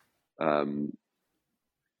 And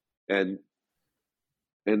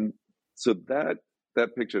so that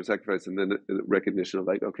picture of sacrifice, and then the recognition of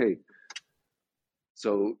like, okay,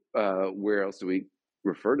 so where else do we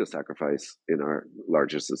refer to sacrifice in our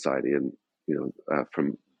larger society? And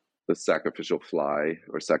from the sacrificial fly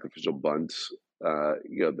or sacrificial bunt,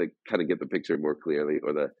 they kind of get the picture more clearly,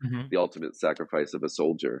 or the ultimate sacrifice of a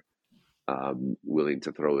soldier willing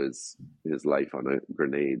to throw his life on a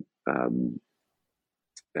grenade,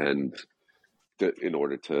 and in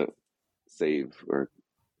order to save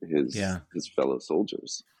his fellow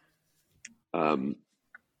soldiers. And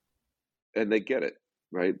they get it,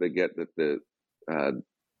 right? They get that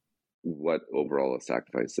what overall a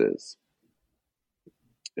sacrifice is,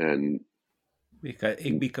 and because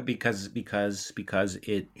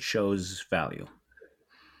it shows value.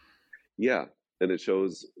 Yeah, and it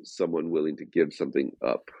shows someone willing to give something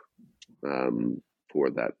up for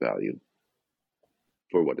that value,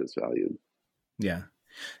 for what is valued. Yeah,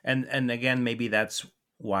 and again, maybe that's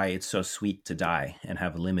why it's so sweet to die and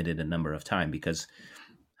have limited a number of time, because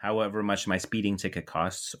however much my speeding ticket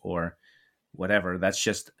costs or whatever, that's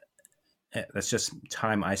just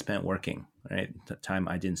time I spent working, right? The time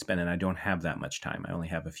I didn't spend, and I don't have that much time. I only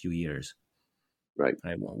have a few years. Right.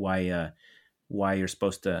 Why you're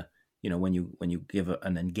supposed to, when you give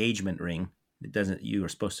an engagement ring, you are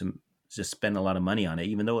supposed to just spend a lot of money on it,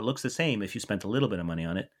 even though it looks the same if you spent a little bit of money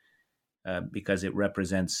on it, because it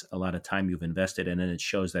represents a lot of time you've invested, and then it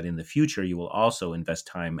shows that in the future you will also invest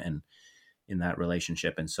time and in that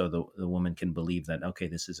relationship, and so the woman can believe that, okay,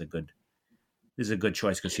 this is a good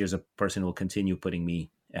choice, because here's a person who will continue putting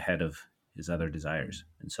me ahead of his other desires,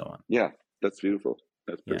 and so on. Yeah, that's beautiful.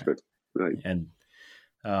 That's perfect. Yeah. Right. And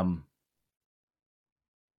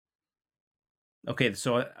okay,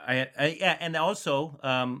 so and also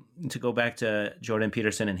to go back to Jordan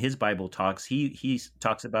Peterson and his Bible talks, he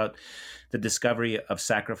talks about the discovery of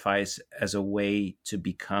sacrifice as a way to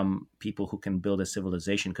become people who can build a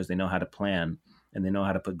civilization, because they know how to plan and they know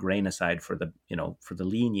how to put grain aside for the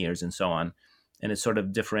lean years and so on. And it sort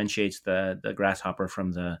of differentiates the grasshopper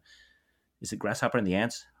from is it grasshopper and the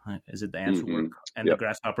ants? Is it the ants who work and the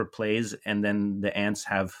grasshopper plays, and then the ants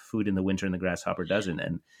have food in the winter and the grasshopper doesn't?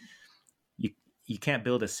 And you can't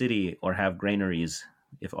build a city or have granaries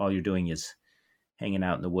if all you're doing is hanging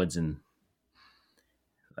out in the woods, and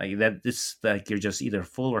like that. It's like you're just either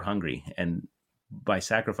full or hungry. And by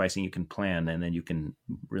sacrificing, you can plan, and then you can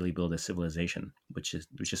really build a civilization, which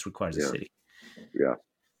just requires a city. Yeah.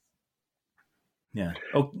 Yeah.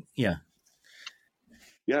 Oh, yeah.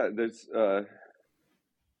 Yeah. There's, I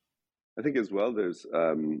think as well, there's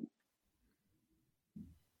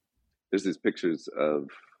these pictures of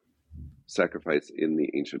sacrifice in the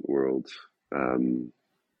ancient world,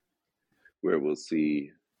 where we'll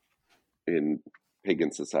see in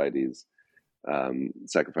pagan societies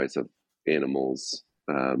sacrifice of animals,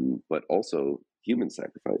 but also human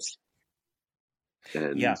sacrifice.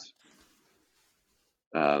 And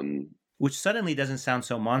which suddenly doesn't sound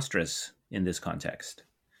so monstrous in this context.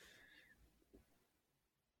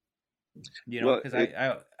 Because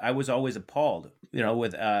I was always appalled,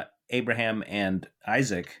 with Abraham and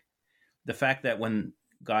Isaac, the fact that when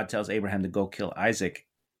God tells Abraham to go kill Isaac,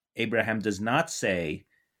 Abraham does not say,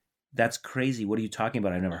 "That's crazy. What are you talking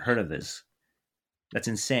about? I've never heard of this. That's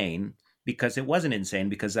insane." Because it wasn't insane,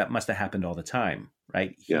 because that must have happened all the time,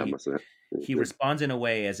 right? He responds in a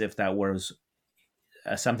way as if that was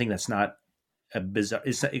something that's not a bizarre,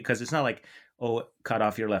 because it's not like, oh, cut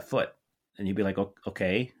off your left foot, and you'd be like,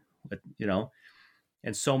 okay, but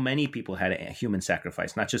and so many people had a human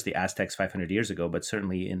sacrifice, not just the Aztecs 500 years ago, but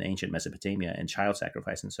certainly in ancient Mesopotamia, and child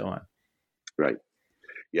sacrifice and so on. Right.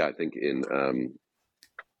 Yeah, I think in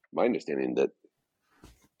my understanding that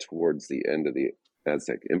towards the end of the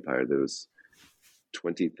Aztec Empire, there was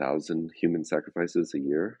 20,000 human sacrifices a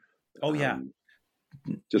year. Oh, yeah.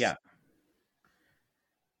 Yeah.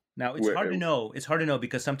 Now, it's hard to know. It's hard to know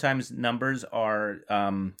because sometimes numbers are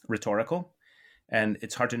rhetorical, and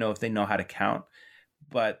it's hard to know if they know how to count.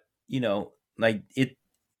 But, like it,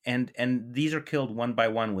 and these are killed one by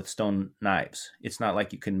one with stone knives. It's not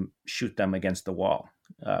like you can shoot them against the wall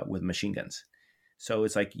with machine guns. So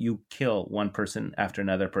it's like you kill one person after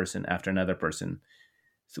another person after another person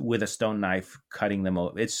with a stone knife, cutting them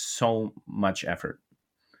over. It's so much effort.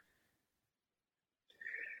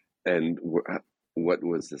 And what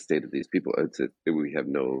was the state of these people? We have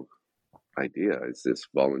no idea. Is this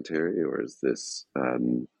voluntary, or is this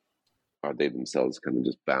are they themselves kind of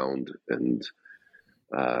just bound and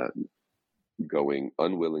going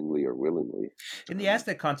unwillingly or willingly? In the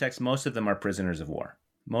Aztec context, most of them are prisoners of war.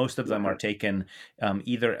 Most of them are taken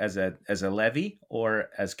either as a levy or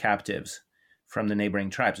as captives from the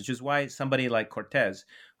neighboring tribes, which is why somebody like Cortez,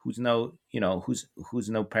 who's no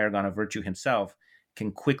paragon of virtue himself,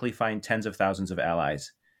 can quickly find tens of thousands of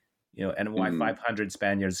allies, and why 500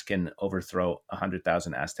 Spaniards can overthrow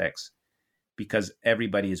 100,000 Aztecs, because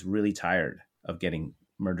everybody is really tired of getting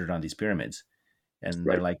murdered on these pyramids, and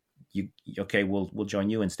they're like, okay, we'll join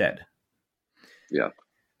you instead. Yeah.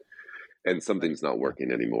 And something's not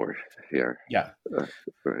working anymore here. Yeah.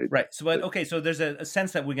 Right. So, but so there's a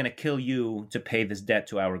sense that we're going to kill you to pay this debt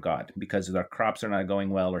to our God because our crops are not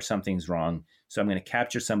going well or something's wrong. So I'm going to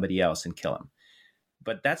capture somebody else and kill him.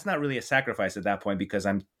 But that's not really a sacrifice at that point, because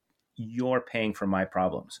you're paying for my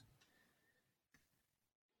problems.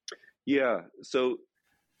 Yeah. So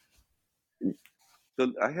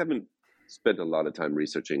I haven't spent a lot of time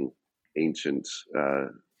researching ancient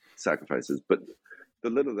sacrifices, but the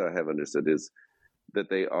little that I have understood is that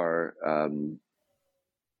they are,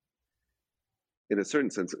 in a certain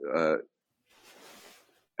sense,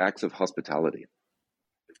 acts of hospitality,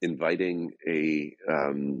 inviting a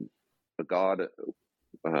god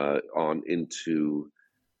on into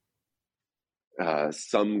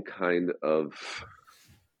some kind of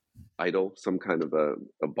idol, some kind of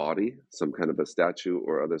a body, some kind of a statue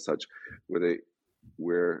or other such,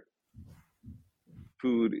 where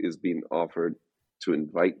food is being offered to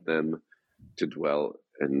invite them to dwell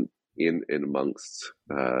in amongst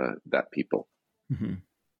that people. Mm-hmm.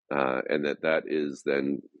 And that is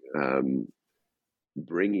then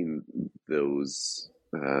bringing those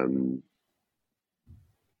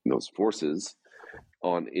forces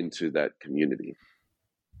on into that community.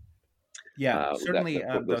 Yeah, certainly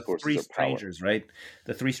the three strangers, right?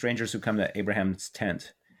 The three strangers who come to Abraham's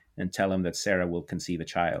tent and tell him that Sarah will conceive a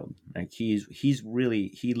child. Like he's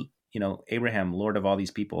really Abraham, Lord of all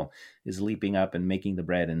these people, is leaping up and making the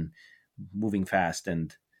bread and moving fast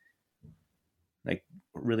and like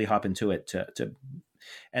really hop into it to.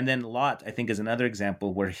 And then Lot, I think, is another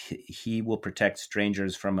example where he will protect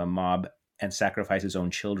strangers from a mob and sacrifice his own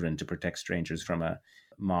children to protect strangers from a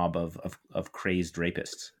mob of crazed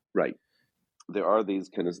rapists. Right. There are these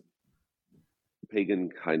kind of pagan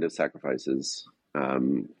kind of sacrifices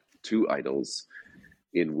to idols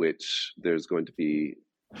in which there's going to be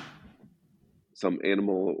some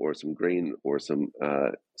animal or some grain or some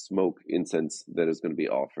smoke, incense that is going to be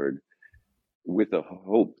offered with the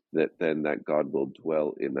hope that then that God will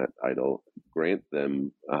dwell in that idol, grant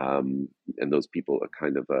them and those people a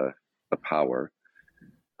kind of a power.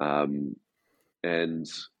 And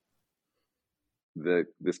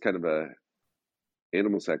this kind of a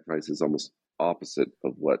animal sacrifice is almost opposite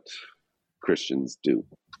of what Christians do.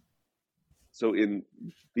 So in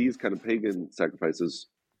these kind of pagan sacrifices,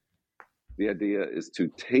 the idea is to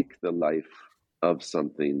take the life of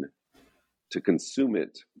something, to consume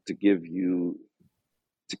it, to give you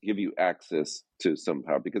access to some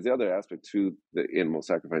power. Because the other aspect to the animal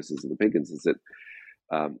sacrifices of the pagans is that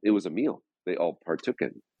it was a meal they all partook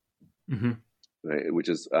in, mm-hmm. right? Which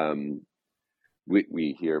is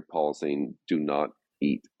we hear Paul saying, "Do not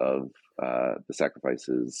eat of the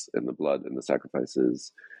sacrifices and the blood and the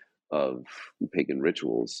sacrifices of pagan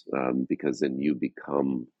rituals, because then you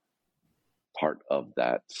become part of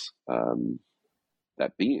that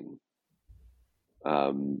that being."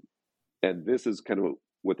 And this is kind of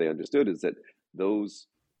what they understood, is that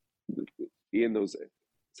in those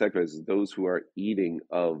sacrifices, those who are eating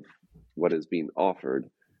of what is being offered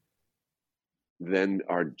then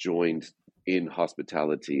are joined in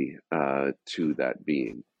hospitality to that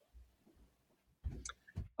being.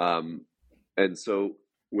 And so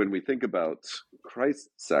when we think about Christ's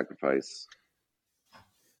sacrifice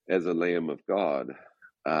as a Lamb of God,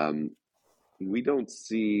 we don't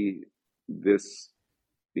see this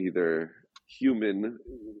either human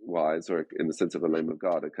wise or in the sense of a Lamb of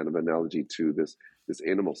God, a kind of analogy to this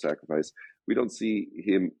animal sacrifice. We don't see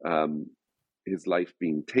him, his life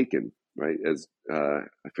being taken, right? As I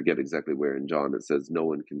forget exactly where in John it says, no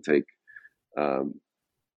one can take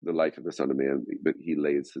the life of the Son of Man, but he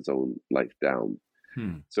lays his own life down.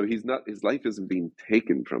 So his life isn't being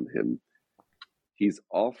taken from him. He's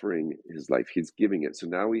offering his life. He's giving it. So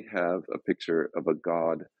now we have a picture of a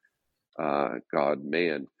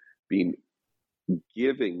God-man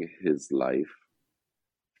giving his life,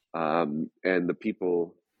 and the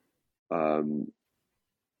people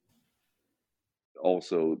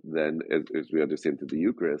also then, as we understand through the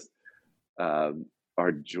Eucharist,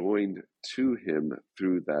 are joined to him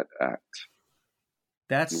through that act.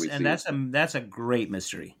 That's a great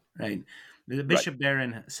mystery, right? The Bishop Right.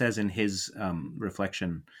 Barron says in his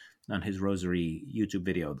reflection on his Rosary YouTube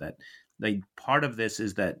video that part of this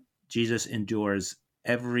is that Jesus endures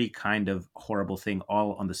every kind of horrible thing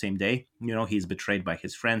all on the same day. He's betrayed by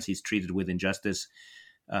his friends. He's treated with injustice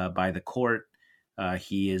by the court.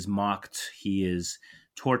 He is mocked. He is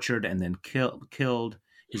tortured and then killed.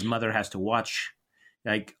 His mother has to watch.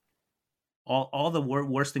 Like all the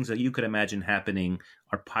worst things that you could imagine happening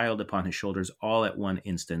are piled upon his shoulders all at one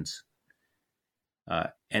instance.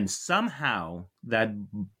 And somehow that,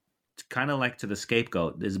 kind of like to the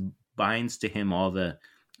scapegoat, binds to him all the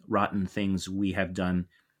rotten things we have done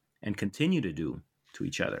and continue to do to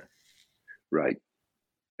each other. Right.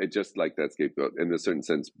 And just like that scapegoat, in a certain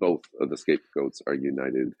sense, both of the scapegoats are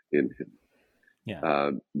united in him.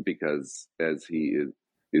 Yeah. Because as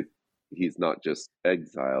he's not just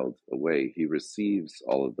exiled away, he receives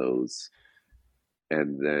all of those,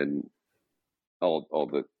 and then all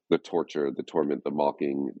the torture, the torment, the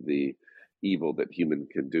mocking, the evil that human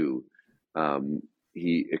can do,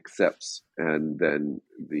 he accepts. And then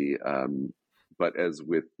but as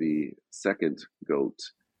with the second goat,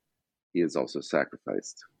 he is also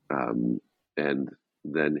sacrificed, and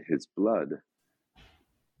then his blood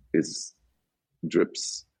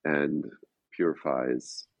drips and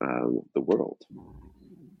purifies the world.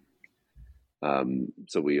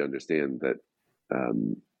 So we understand that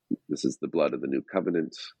this is the blood of the new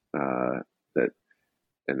covenant, that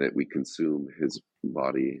we consume his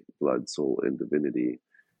body, blood, soul, and divinity,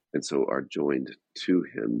 and so are joined to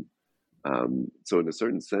him. So in a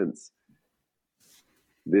certain sense,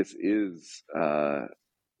 this is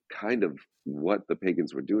kind of what the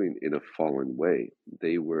pagans were doing in a fallen way.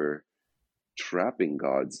 They were trapping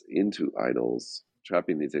gods into idols,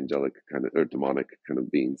 trapping these angelic kind of or demonic kind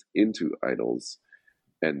of beings into idols,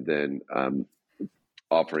 and then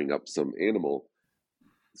offering up some animal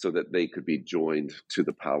so that they could be joined to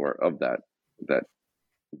the power of that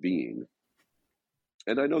being.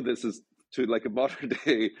 And I know this is to like a modern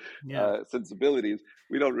day sensibilities.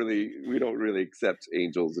 We don't really accept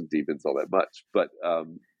angels and demons all that much, but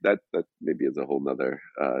that maybe is a whole nother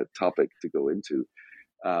topic to go into.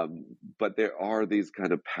 But there are these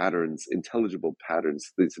kind of patterns, intelligible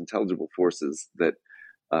patterns, these intelligible forces that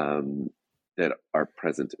are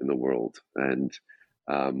present in the world, and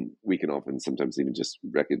we can often sometimes even just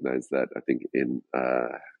recognize that, I think, in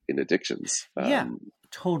addictions.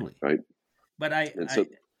 Totally. Right. But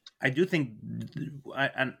I do think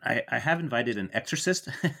I have invited an exorcist,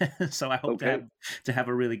 so I hope to have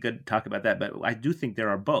a really good talk about that. But I do think there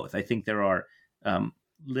are both. I think there are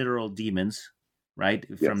literal demons, right,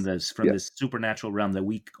 from this supernatural realm that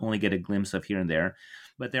we only get a glimpse of here and there.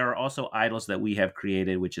 But there are also idols that we have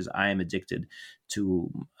created, which is I am addicted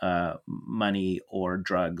to money or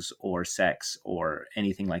drugs or sex or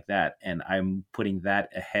anything like that, and I'm putting that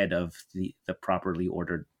ahead of the properly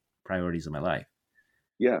ordered priorities of my life.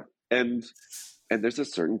 Yeah, and there's a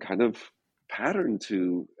certain kind of pattern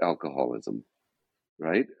to alcoholism,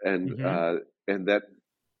 right? And and that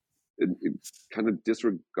kind of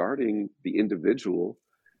disregarding the individual,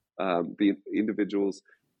 the individuals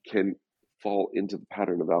can fall into the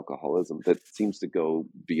pattern of alcoholism that seems to go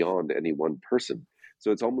beyond any one person.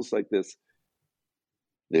 So it's almost like this,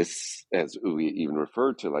 as we even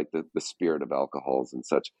refer to, like the spirit of alcohols and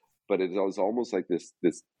such. But it is almost like this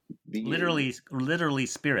being, literally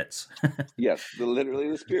spirits. Yes, literally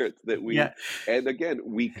the spirits that we, and again,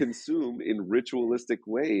 we consume in ritualistic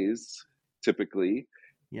ways, typically,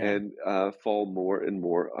 and fall more and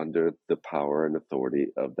more under the power and authority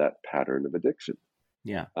of that pattern of addiction.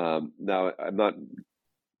 Yeah. Now, I'm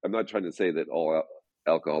not trying to say that all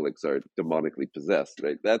alcoholics are demonically possessed,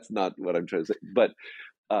 right? That's not what I'm trying to say.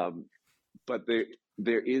 But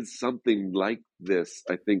there is something like this,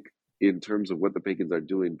 I think, in terms of what the pagans are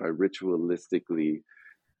doing by ritualistically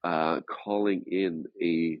calling in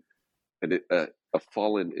a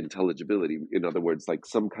fallen intelligibility. In other words, like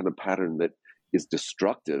some kind of pattern that is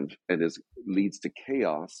destructive and leads to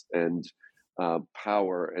chaos and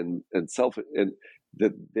power and self, and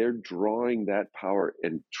that they're drawing that power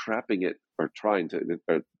and trapping it, or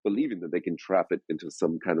believing that they can trap it into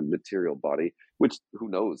some kind of material body, which, who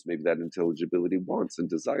knows, maybe that intelligibility wants and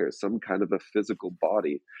desires some kind of a physical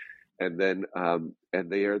body. And then, and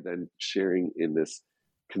they are then sharing in this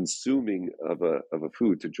consuming of a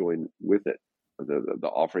food to join with it, the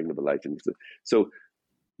offering of a life. And so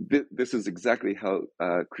this is exactly how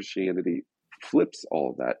Christianity flips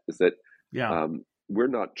all of that. Is that we're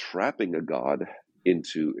not trapping a God,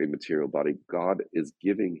 into a material body. God is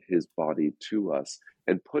giving his body to us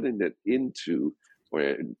and putting it into,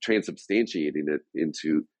 or transubstantiating it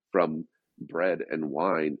into, from bread and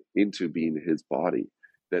wine into being his body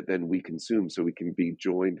that then we consume, so we can be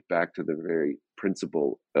joined back to the very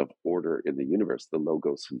principle of order in the universe, the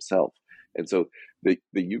Logos himself. And so the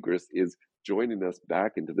Eucharist is joining us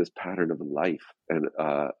back into this pattern of life, and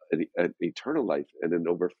an eternal life, and an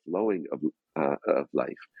overflowing of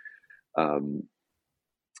life, and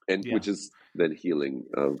which is then healing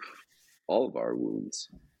of all of our wounds.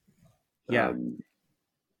 And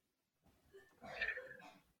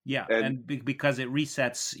because it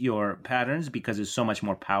resets your patterns, because it's so much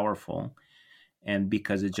more powerful, and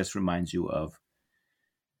because it just reminds you of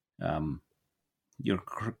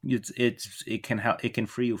it can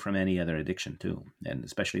free you from any other addiction too, and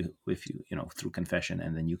especially if you through confession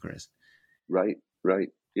and then Eucharist. Right,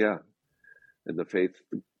 yeah, and the faith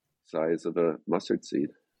the size of a mustard seed.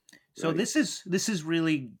 So right. This is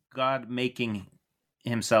really God making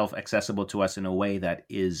himself accessible to us in a way that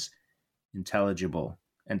is intelligible,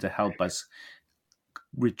 and to help us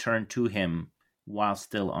return to him while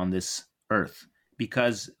still on this earth.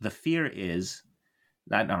 Because the fear is,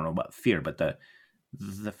 I don't know about fear, but the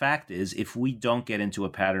fact is, if we don't get into a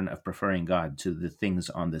pattern of preferring God to the things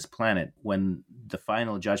on this planet, when the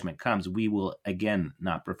final judgment comes, we will again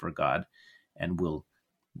not prefer God, and will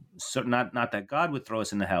not that God would throw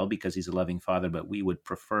us into hell because he's a loving father, but we would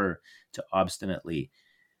prefer to obstinately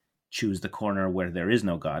choose the corner where there is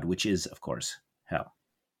no God, which is, of course, hell.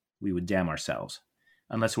 We would damn ourselves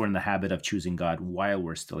unless we're in the habit of choosing God while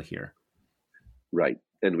we're still here. Right.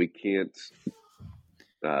 And we can't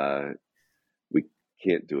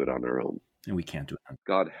do it on our own. And we can't do it.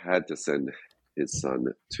 God had to send his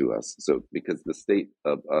son to us. So because the state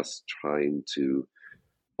of us trying to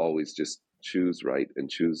always just choose right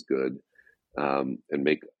and choose good, and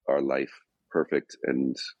make our life perfect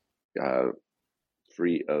and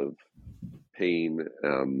free of pain,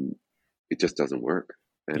 it just doesn't work.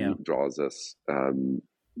 And draws us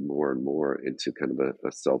more and more into kind of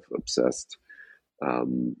a self-obsessed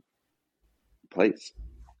place.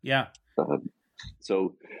 Yeah.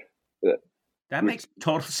 So that makes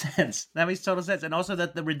total sense. And also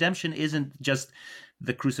that the redemption isn't just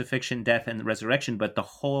the crucifixion, death, and resurrection, but the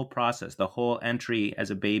whole process, the whole entry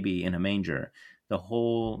as a baby in a manger, the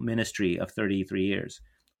whole ministry of 33 years.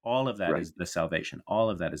 All of that is the salvation. All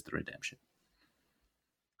of that is the redemption.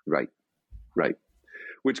 Right.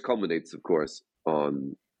 Which culminates, of course,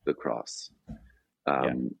 on the cross.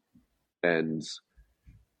 And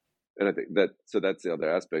I think that's the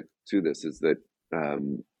other aspect to this, is that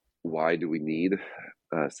why do we need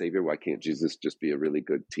a savior? Why can't Jesus just be a really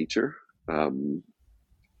good teacher? And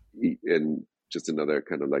just another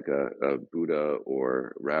kind of like a Buddha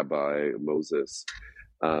or rabbi, Moses,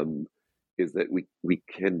 is that we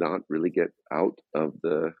cannot really get out of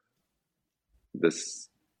this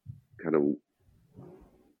kind of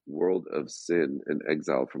world of sin and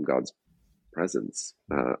exile from God's presence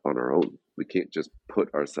on our own. We can't just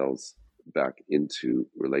put ourselves back into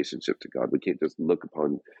relationship to God. We can't just look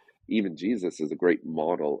upon even Jesus as a great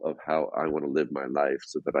model of how I want to live my life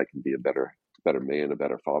so that I can be a better man, a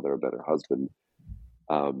better father, a better husband.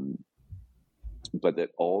 But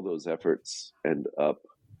that all those efforts end up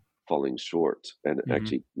falling short, and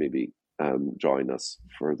actually maybe drawing us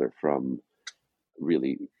further from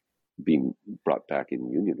really being brought back in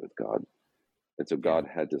union with God. And so God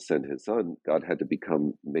had to send his son. God had to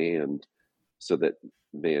become man so that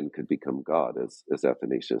man could become God, as St.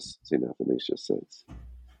 Athanasius says.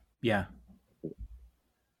 Yeah,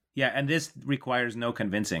 and this requires no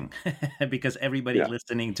convincing because everybody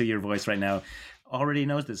listening to your voice right now already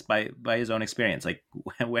knows this by his own experience. Like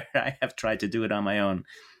where I have tried to do it on my own,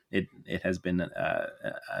 it has been a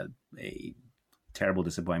terrible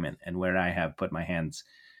disappointment. And where I have put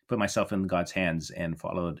myself in God's hands and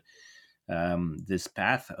followed this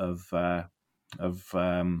path of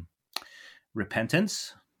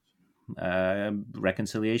repentance,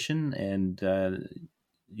 reconciliation, and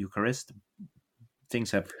Eucharist,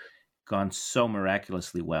 things have gone so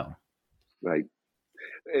miraculously well. Right.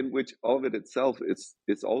 And which all of it itself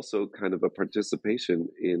is also kind of a participation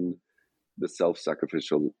in the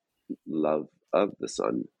self-sacrificial love of the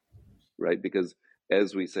Son, right? Because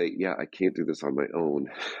as we say, I can't do this on my own,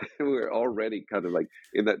 we're already kind of like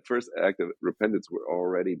in that first act of repentance, we're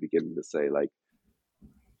already beginning to say, like,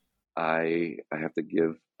 I have to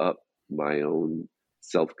give up my own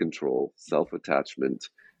self-control, self-attachment,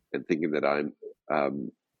 and thinking that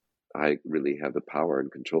I really have the power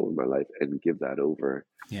and control in my life, and give that over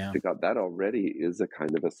to God. That already is a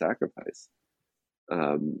kind of a sacrifice,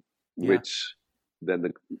 which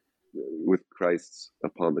then with Christ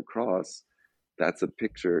upon the cross, that's a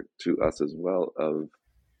picture to us as well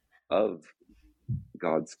of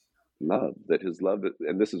God's love, that his love,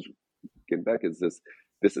 and this is getting back, is this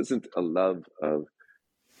isn't a love of,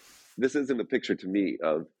 this isn't a picture to me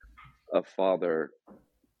of a father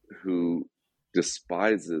who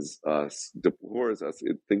despises us, deplores us.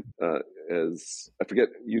 As I forget,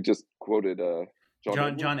 you just quoted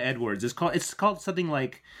John Edwards. It's called something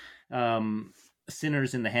like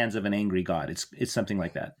 "Sinners in the Hands of an Angry God." It's something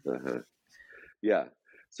like that. Yeah.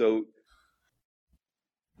 So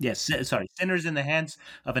yes, sorry, "Sinners in the Hands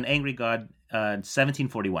of an Angry God,"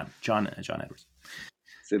 1741. John Edwards.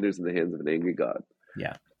 Sinners in the hands of an angry God.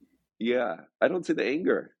 Yeah. Yeah. I don't see the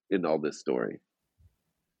anger in all this story.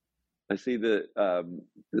 I see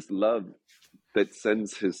this love that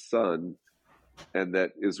sends his son, and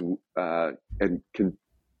that is and can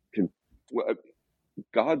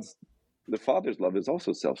the Father's love is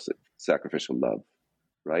also self-sacrificial love,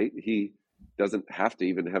 right? He doesn't have to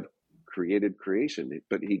even have created creation,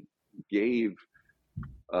 but he gave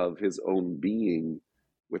of his own being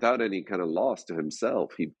without any kind of loss to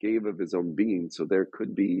himself. He gave of his own being so there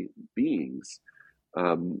could be beings,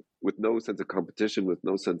 with no sense of competition, with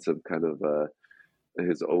no sense of kind of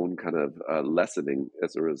his own kind of lessening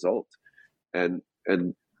as a result. And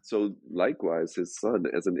so likewise, his son,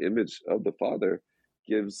 as an image of the Father,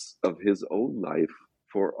 gives of his own life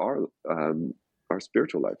for our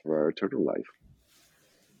spiritual life, for our eternal life.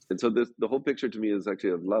 And so the whole picture to me is actually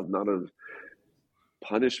of love, not of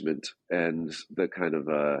punishment and the kind of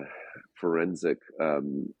forensic,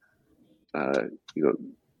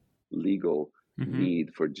 legal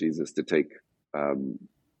need for Jesus to take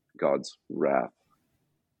God's wrath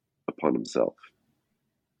upon himself.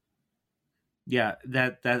 Yeah,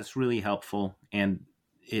 that's really helpful, and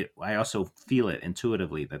I also feel it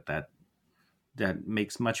intuitively that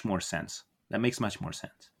makes much more sense. That makes much more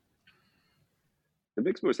sense. It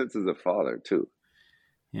makes more sense as a father too.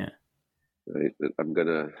 Yeah. Right. I'm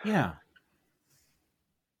gonna. Yeah.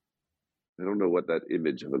 I don't know what that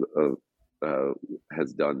image of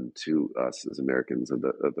has done to us as Americans of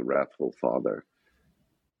the wrathful father.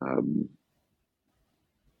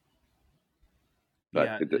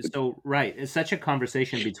 But right. It's such a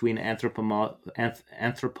conversation between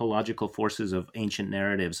anthropological forces of ancient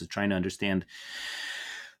narratives of trying to understand,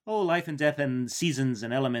 life and death and seasons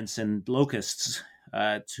and elements and locusts,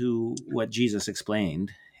 to what Jesus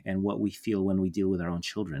explained and what we feel when we deal with our own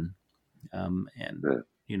children, other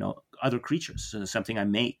creatures. Something I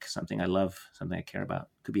make, something I love, something I care about.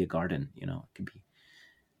 It could be a garden, it could be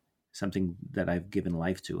something that I've given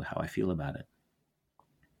life to, how I feel about it.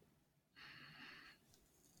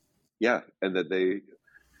 Yeah, and that they,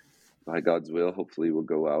 by God's will, hopefully will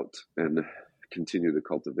go out and continue to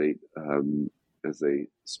cultivate as they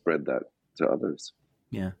spread that to others.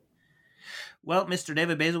 Yeah. Well, Mr.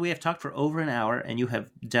 David Basil, we have talked for over an hour, and you have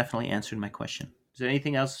definitely answered my question. Is there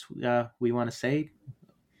anything else we want to say?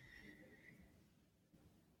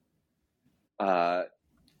 No,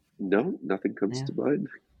 nothing comes to mind.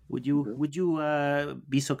 Would you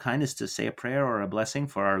be so kind as to say a prayer or a blessing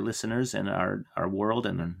for our listeners and our world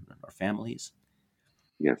and our families?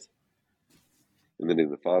 Yes. In the name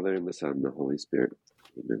of the Father, and the Son, and the Holy Spirit.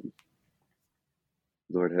 Amen.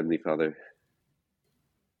 Lord, Heavenly Father,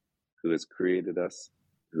 who has created us,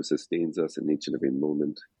 who sustains us in each and every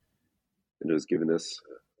moment, and who has given us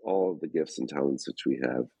all the gifts and talents which we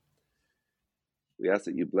have, we ask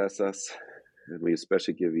that you bless us, and we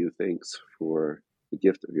especially give you thanks for the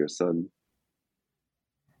gift of your Son,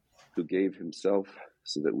 who gave himself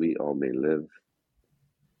so that we all may live.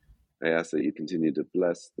 I ask that you continue to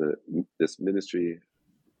bless this ministry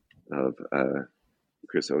of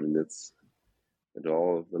Chris Odinitz and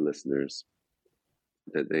all of the listeners,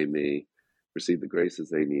 that they may receive the graces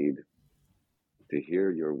they need to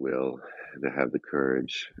hear your will and to have the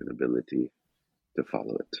courage and ability to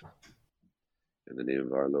follow it. In the name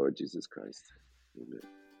of our Lord Jesus Christ. Amen.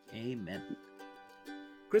 Amen.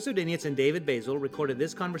 Chris Odinitz and David Basil recorded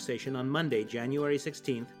this conversation on Monday, January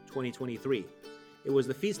 16th, 2023. It was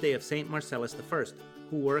the feast day of St. Marcellus I,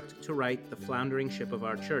 who worked to right the floundering ship of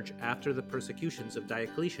our church after the persecutions of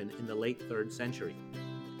Diocletian in the late 3rd century.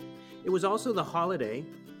 It was also the holiday,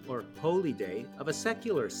 or holy day, of a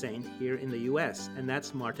secular saint here in the U.S., and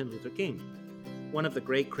that's Martin Luther King, one of the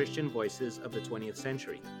great Christian voices of the 20th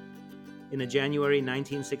century. In a January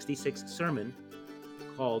 1966 sermon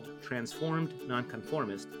called Transformed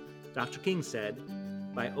Nonconformist, Dr. King said,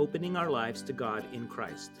 "By opening our lives to God in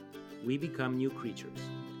Christ, we become new creatures.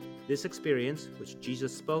 This experience, which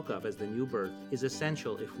Jesus spoke of as the new birth, is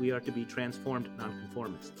essential if we are to be transformed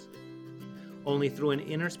nonconformists. Only through an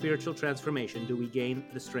inner spiritual transformation do we gain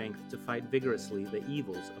the strength to fight vigorously the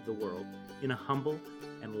evils of the world in a humble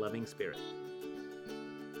and loving spirit.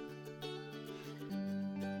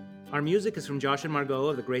 Our music is from Josh and Margot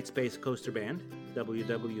of the Great Space Coaster Band,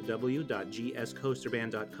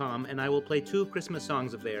 www.gscoasterband.com, and I will play 2 Christmas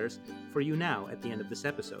songs of theirs for you now at the end of this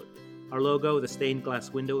episode. Our logo, the stained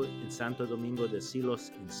glass window in Santo Domingo de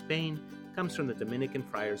Silos in Spain, comes from the Dominican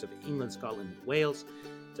Friars of England, Scotland, and Wales,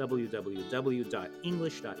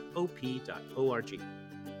 www.english.op.org.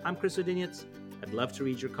 I'm Chris Odinitz. I'd love to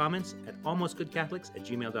read your comments at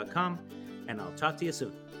almostgoodcatholics@gmail.com, and I'll talk to you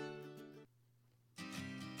soon.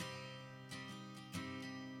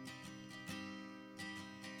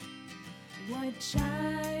 What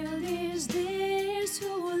child is this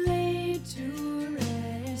who laid to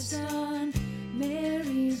rest on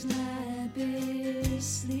Mary's lap is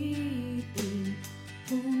sleeping,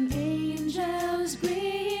 whom angels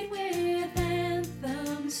greet with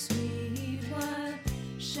anthems sweet, while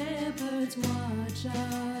shepherds watch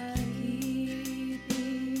are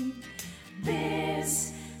keeping?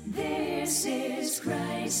 This is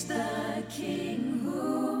Christ the King,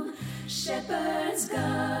 whom shepherds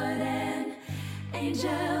guard and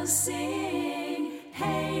angels sing.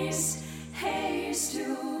 Haste, haste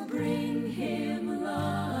to bring him,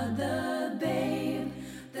 Lord, the babe,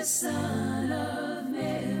 the Son of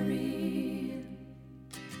Mary.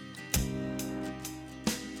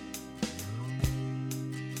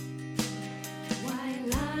 Why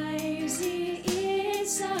lies he in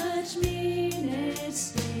such mean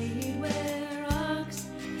estate, where ox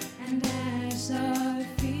and ass are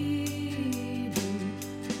feeding?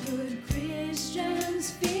 Good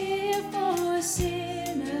Christians fear for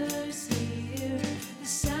sinners here, the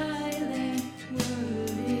silent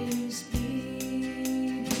word is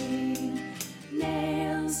pleading.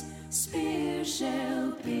 Nails, spear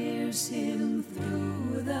shall pierce him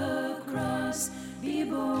through, the cross be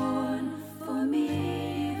borne for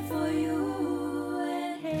me, for you.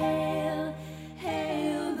 And hail,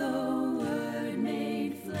 hail the Word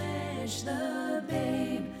made flesh, the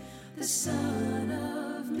babe, the Son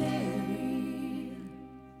of Mary.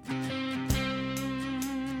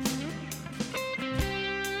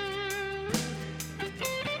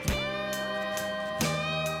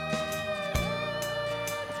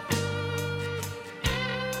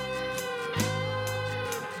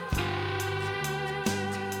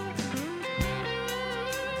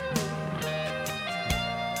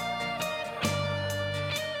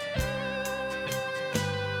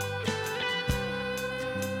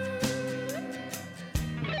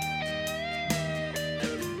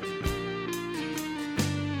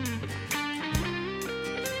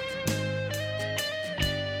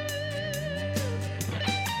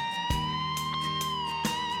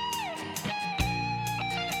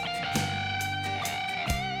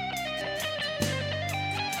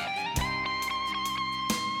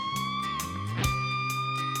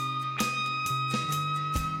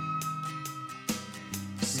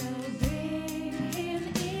 So bring him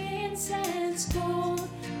incense, gold,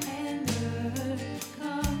 and myrrh.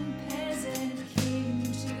 Come, peasant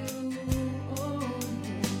king, to own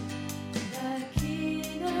him. The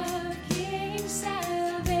King of kings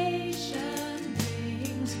salvation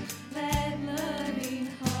brings. Let loving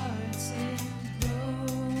hearts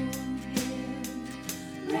enthrone him.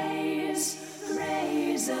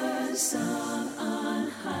 Raise a song on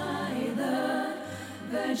high. The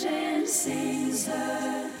Virgin sings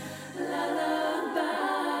her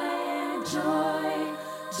lullaby, and joy,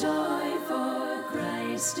 joy, for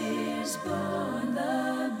Christ is born,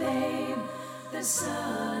 the babe, the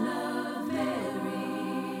Son of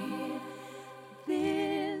Mary.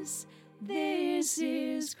 This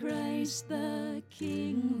is Christ the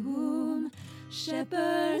King, whom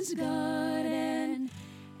shepherds guard and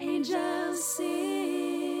angels sing.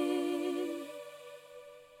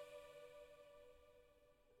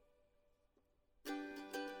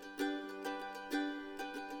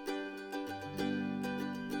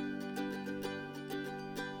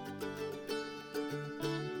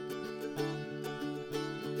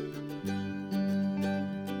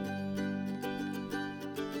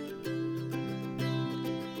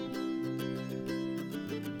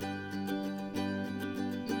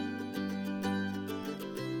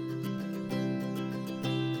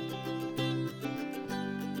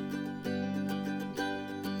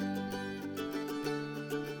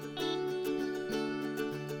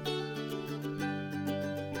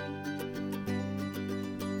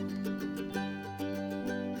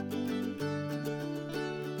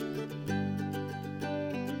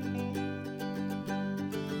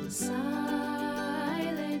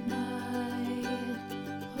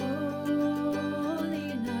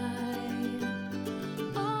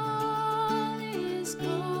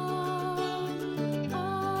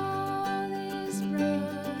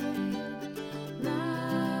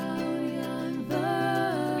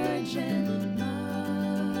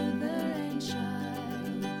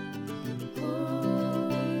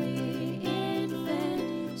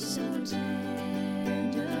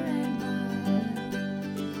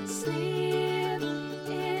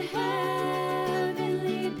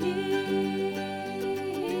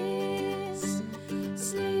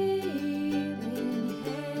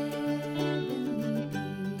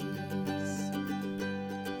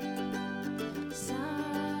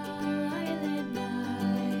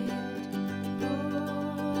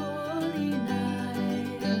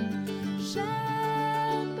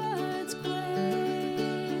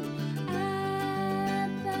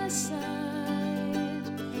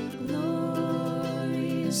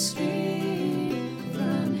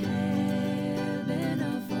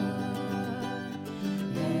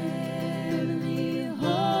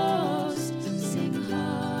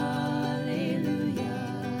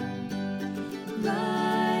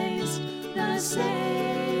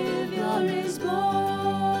 Savior is born.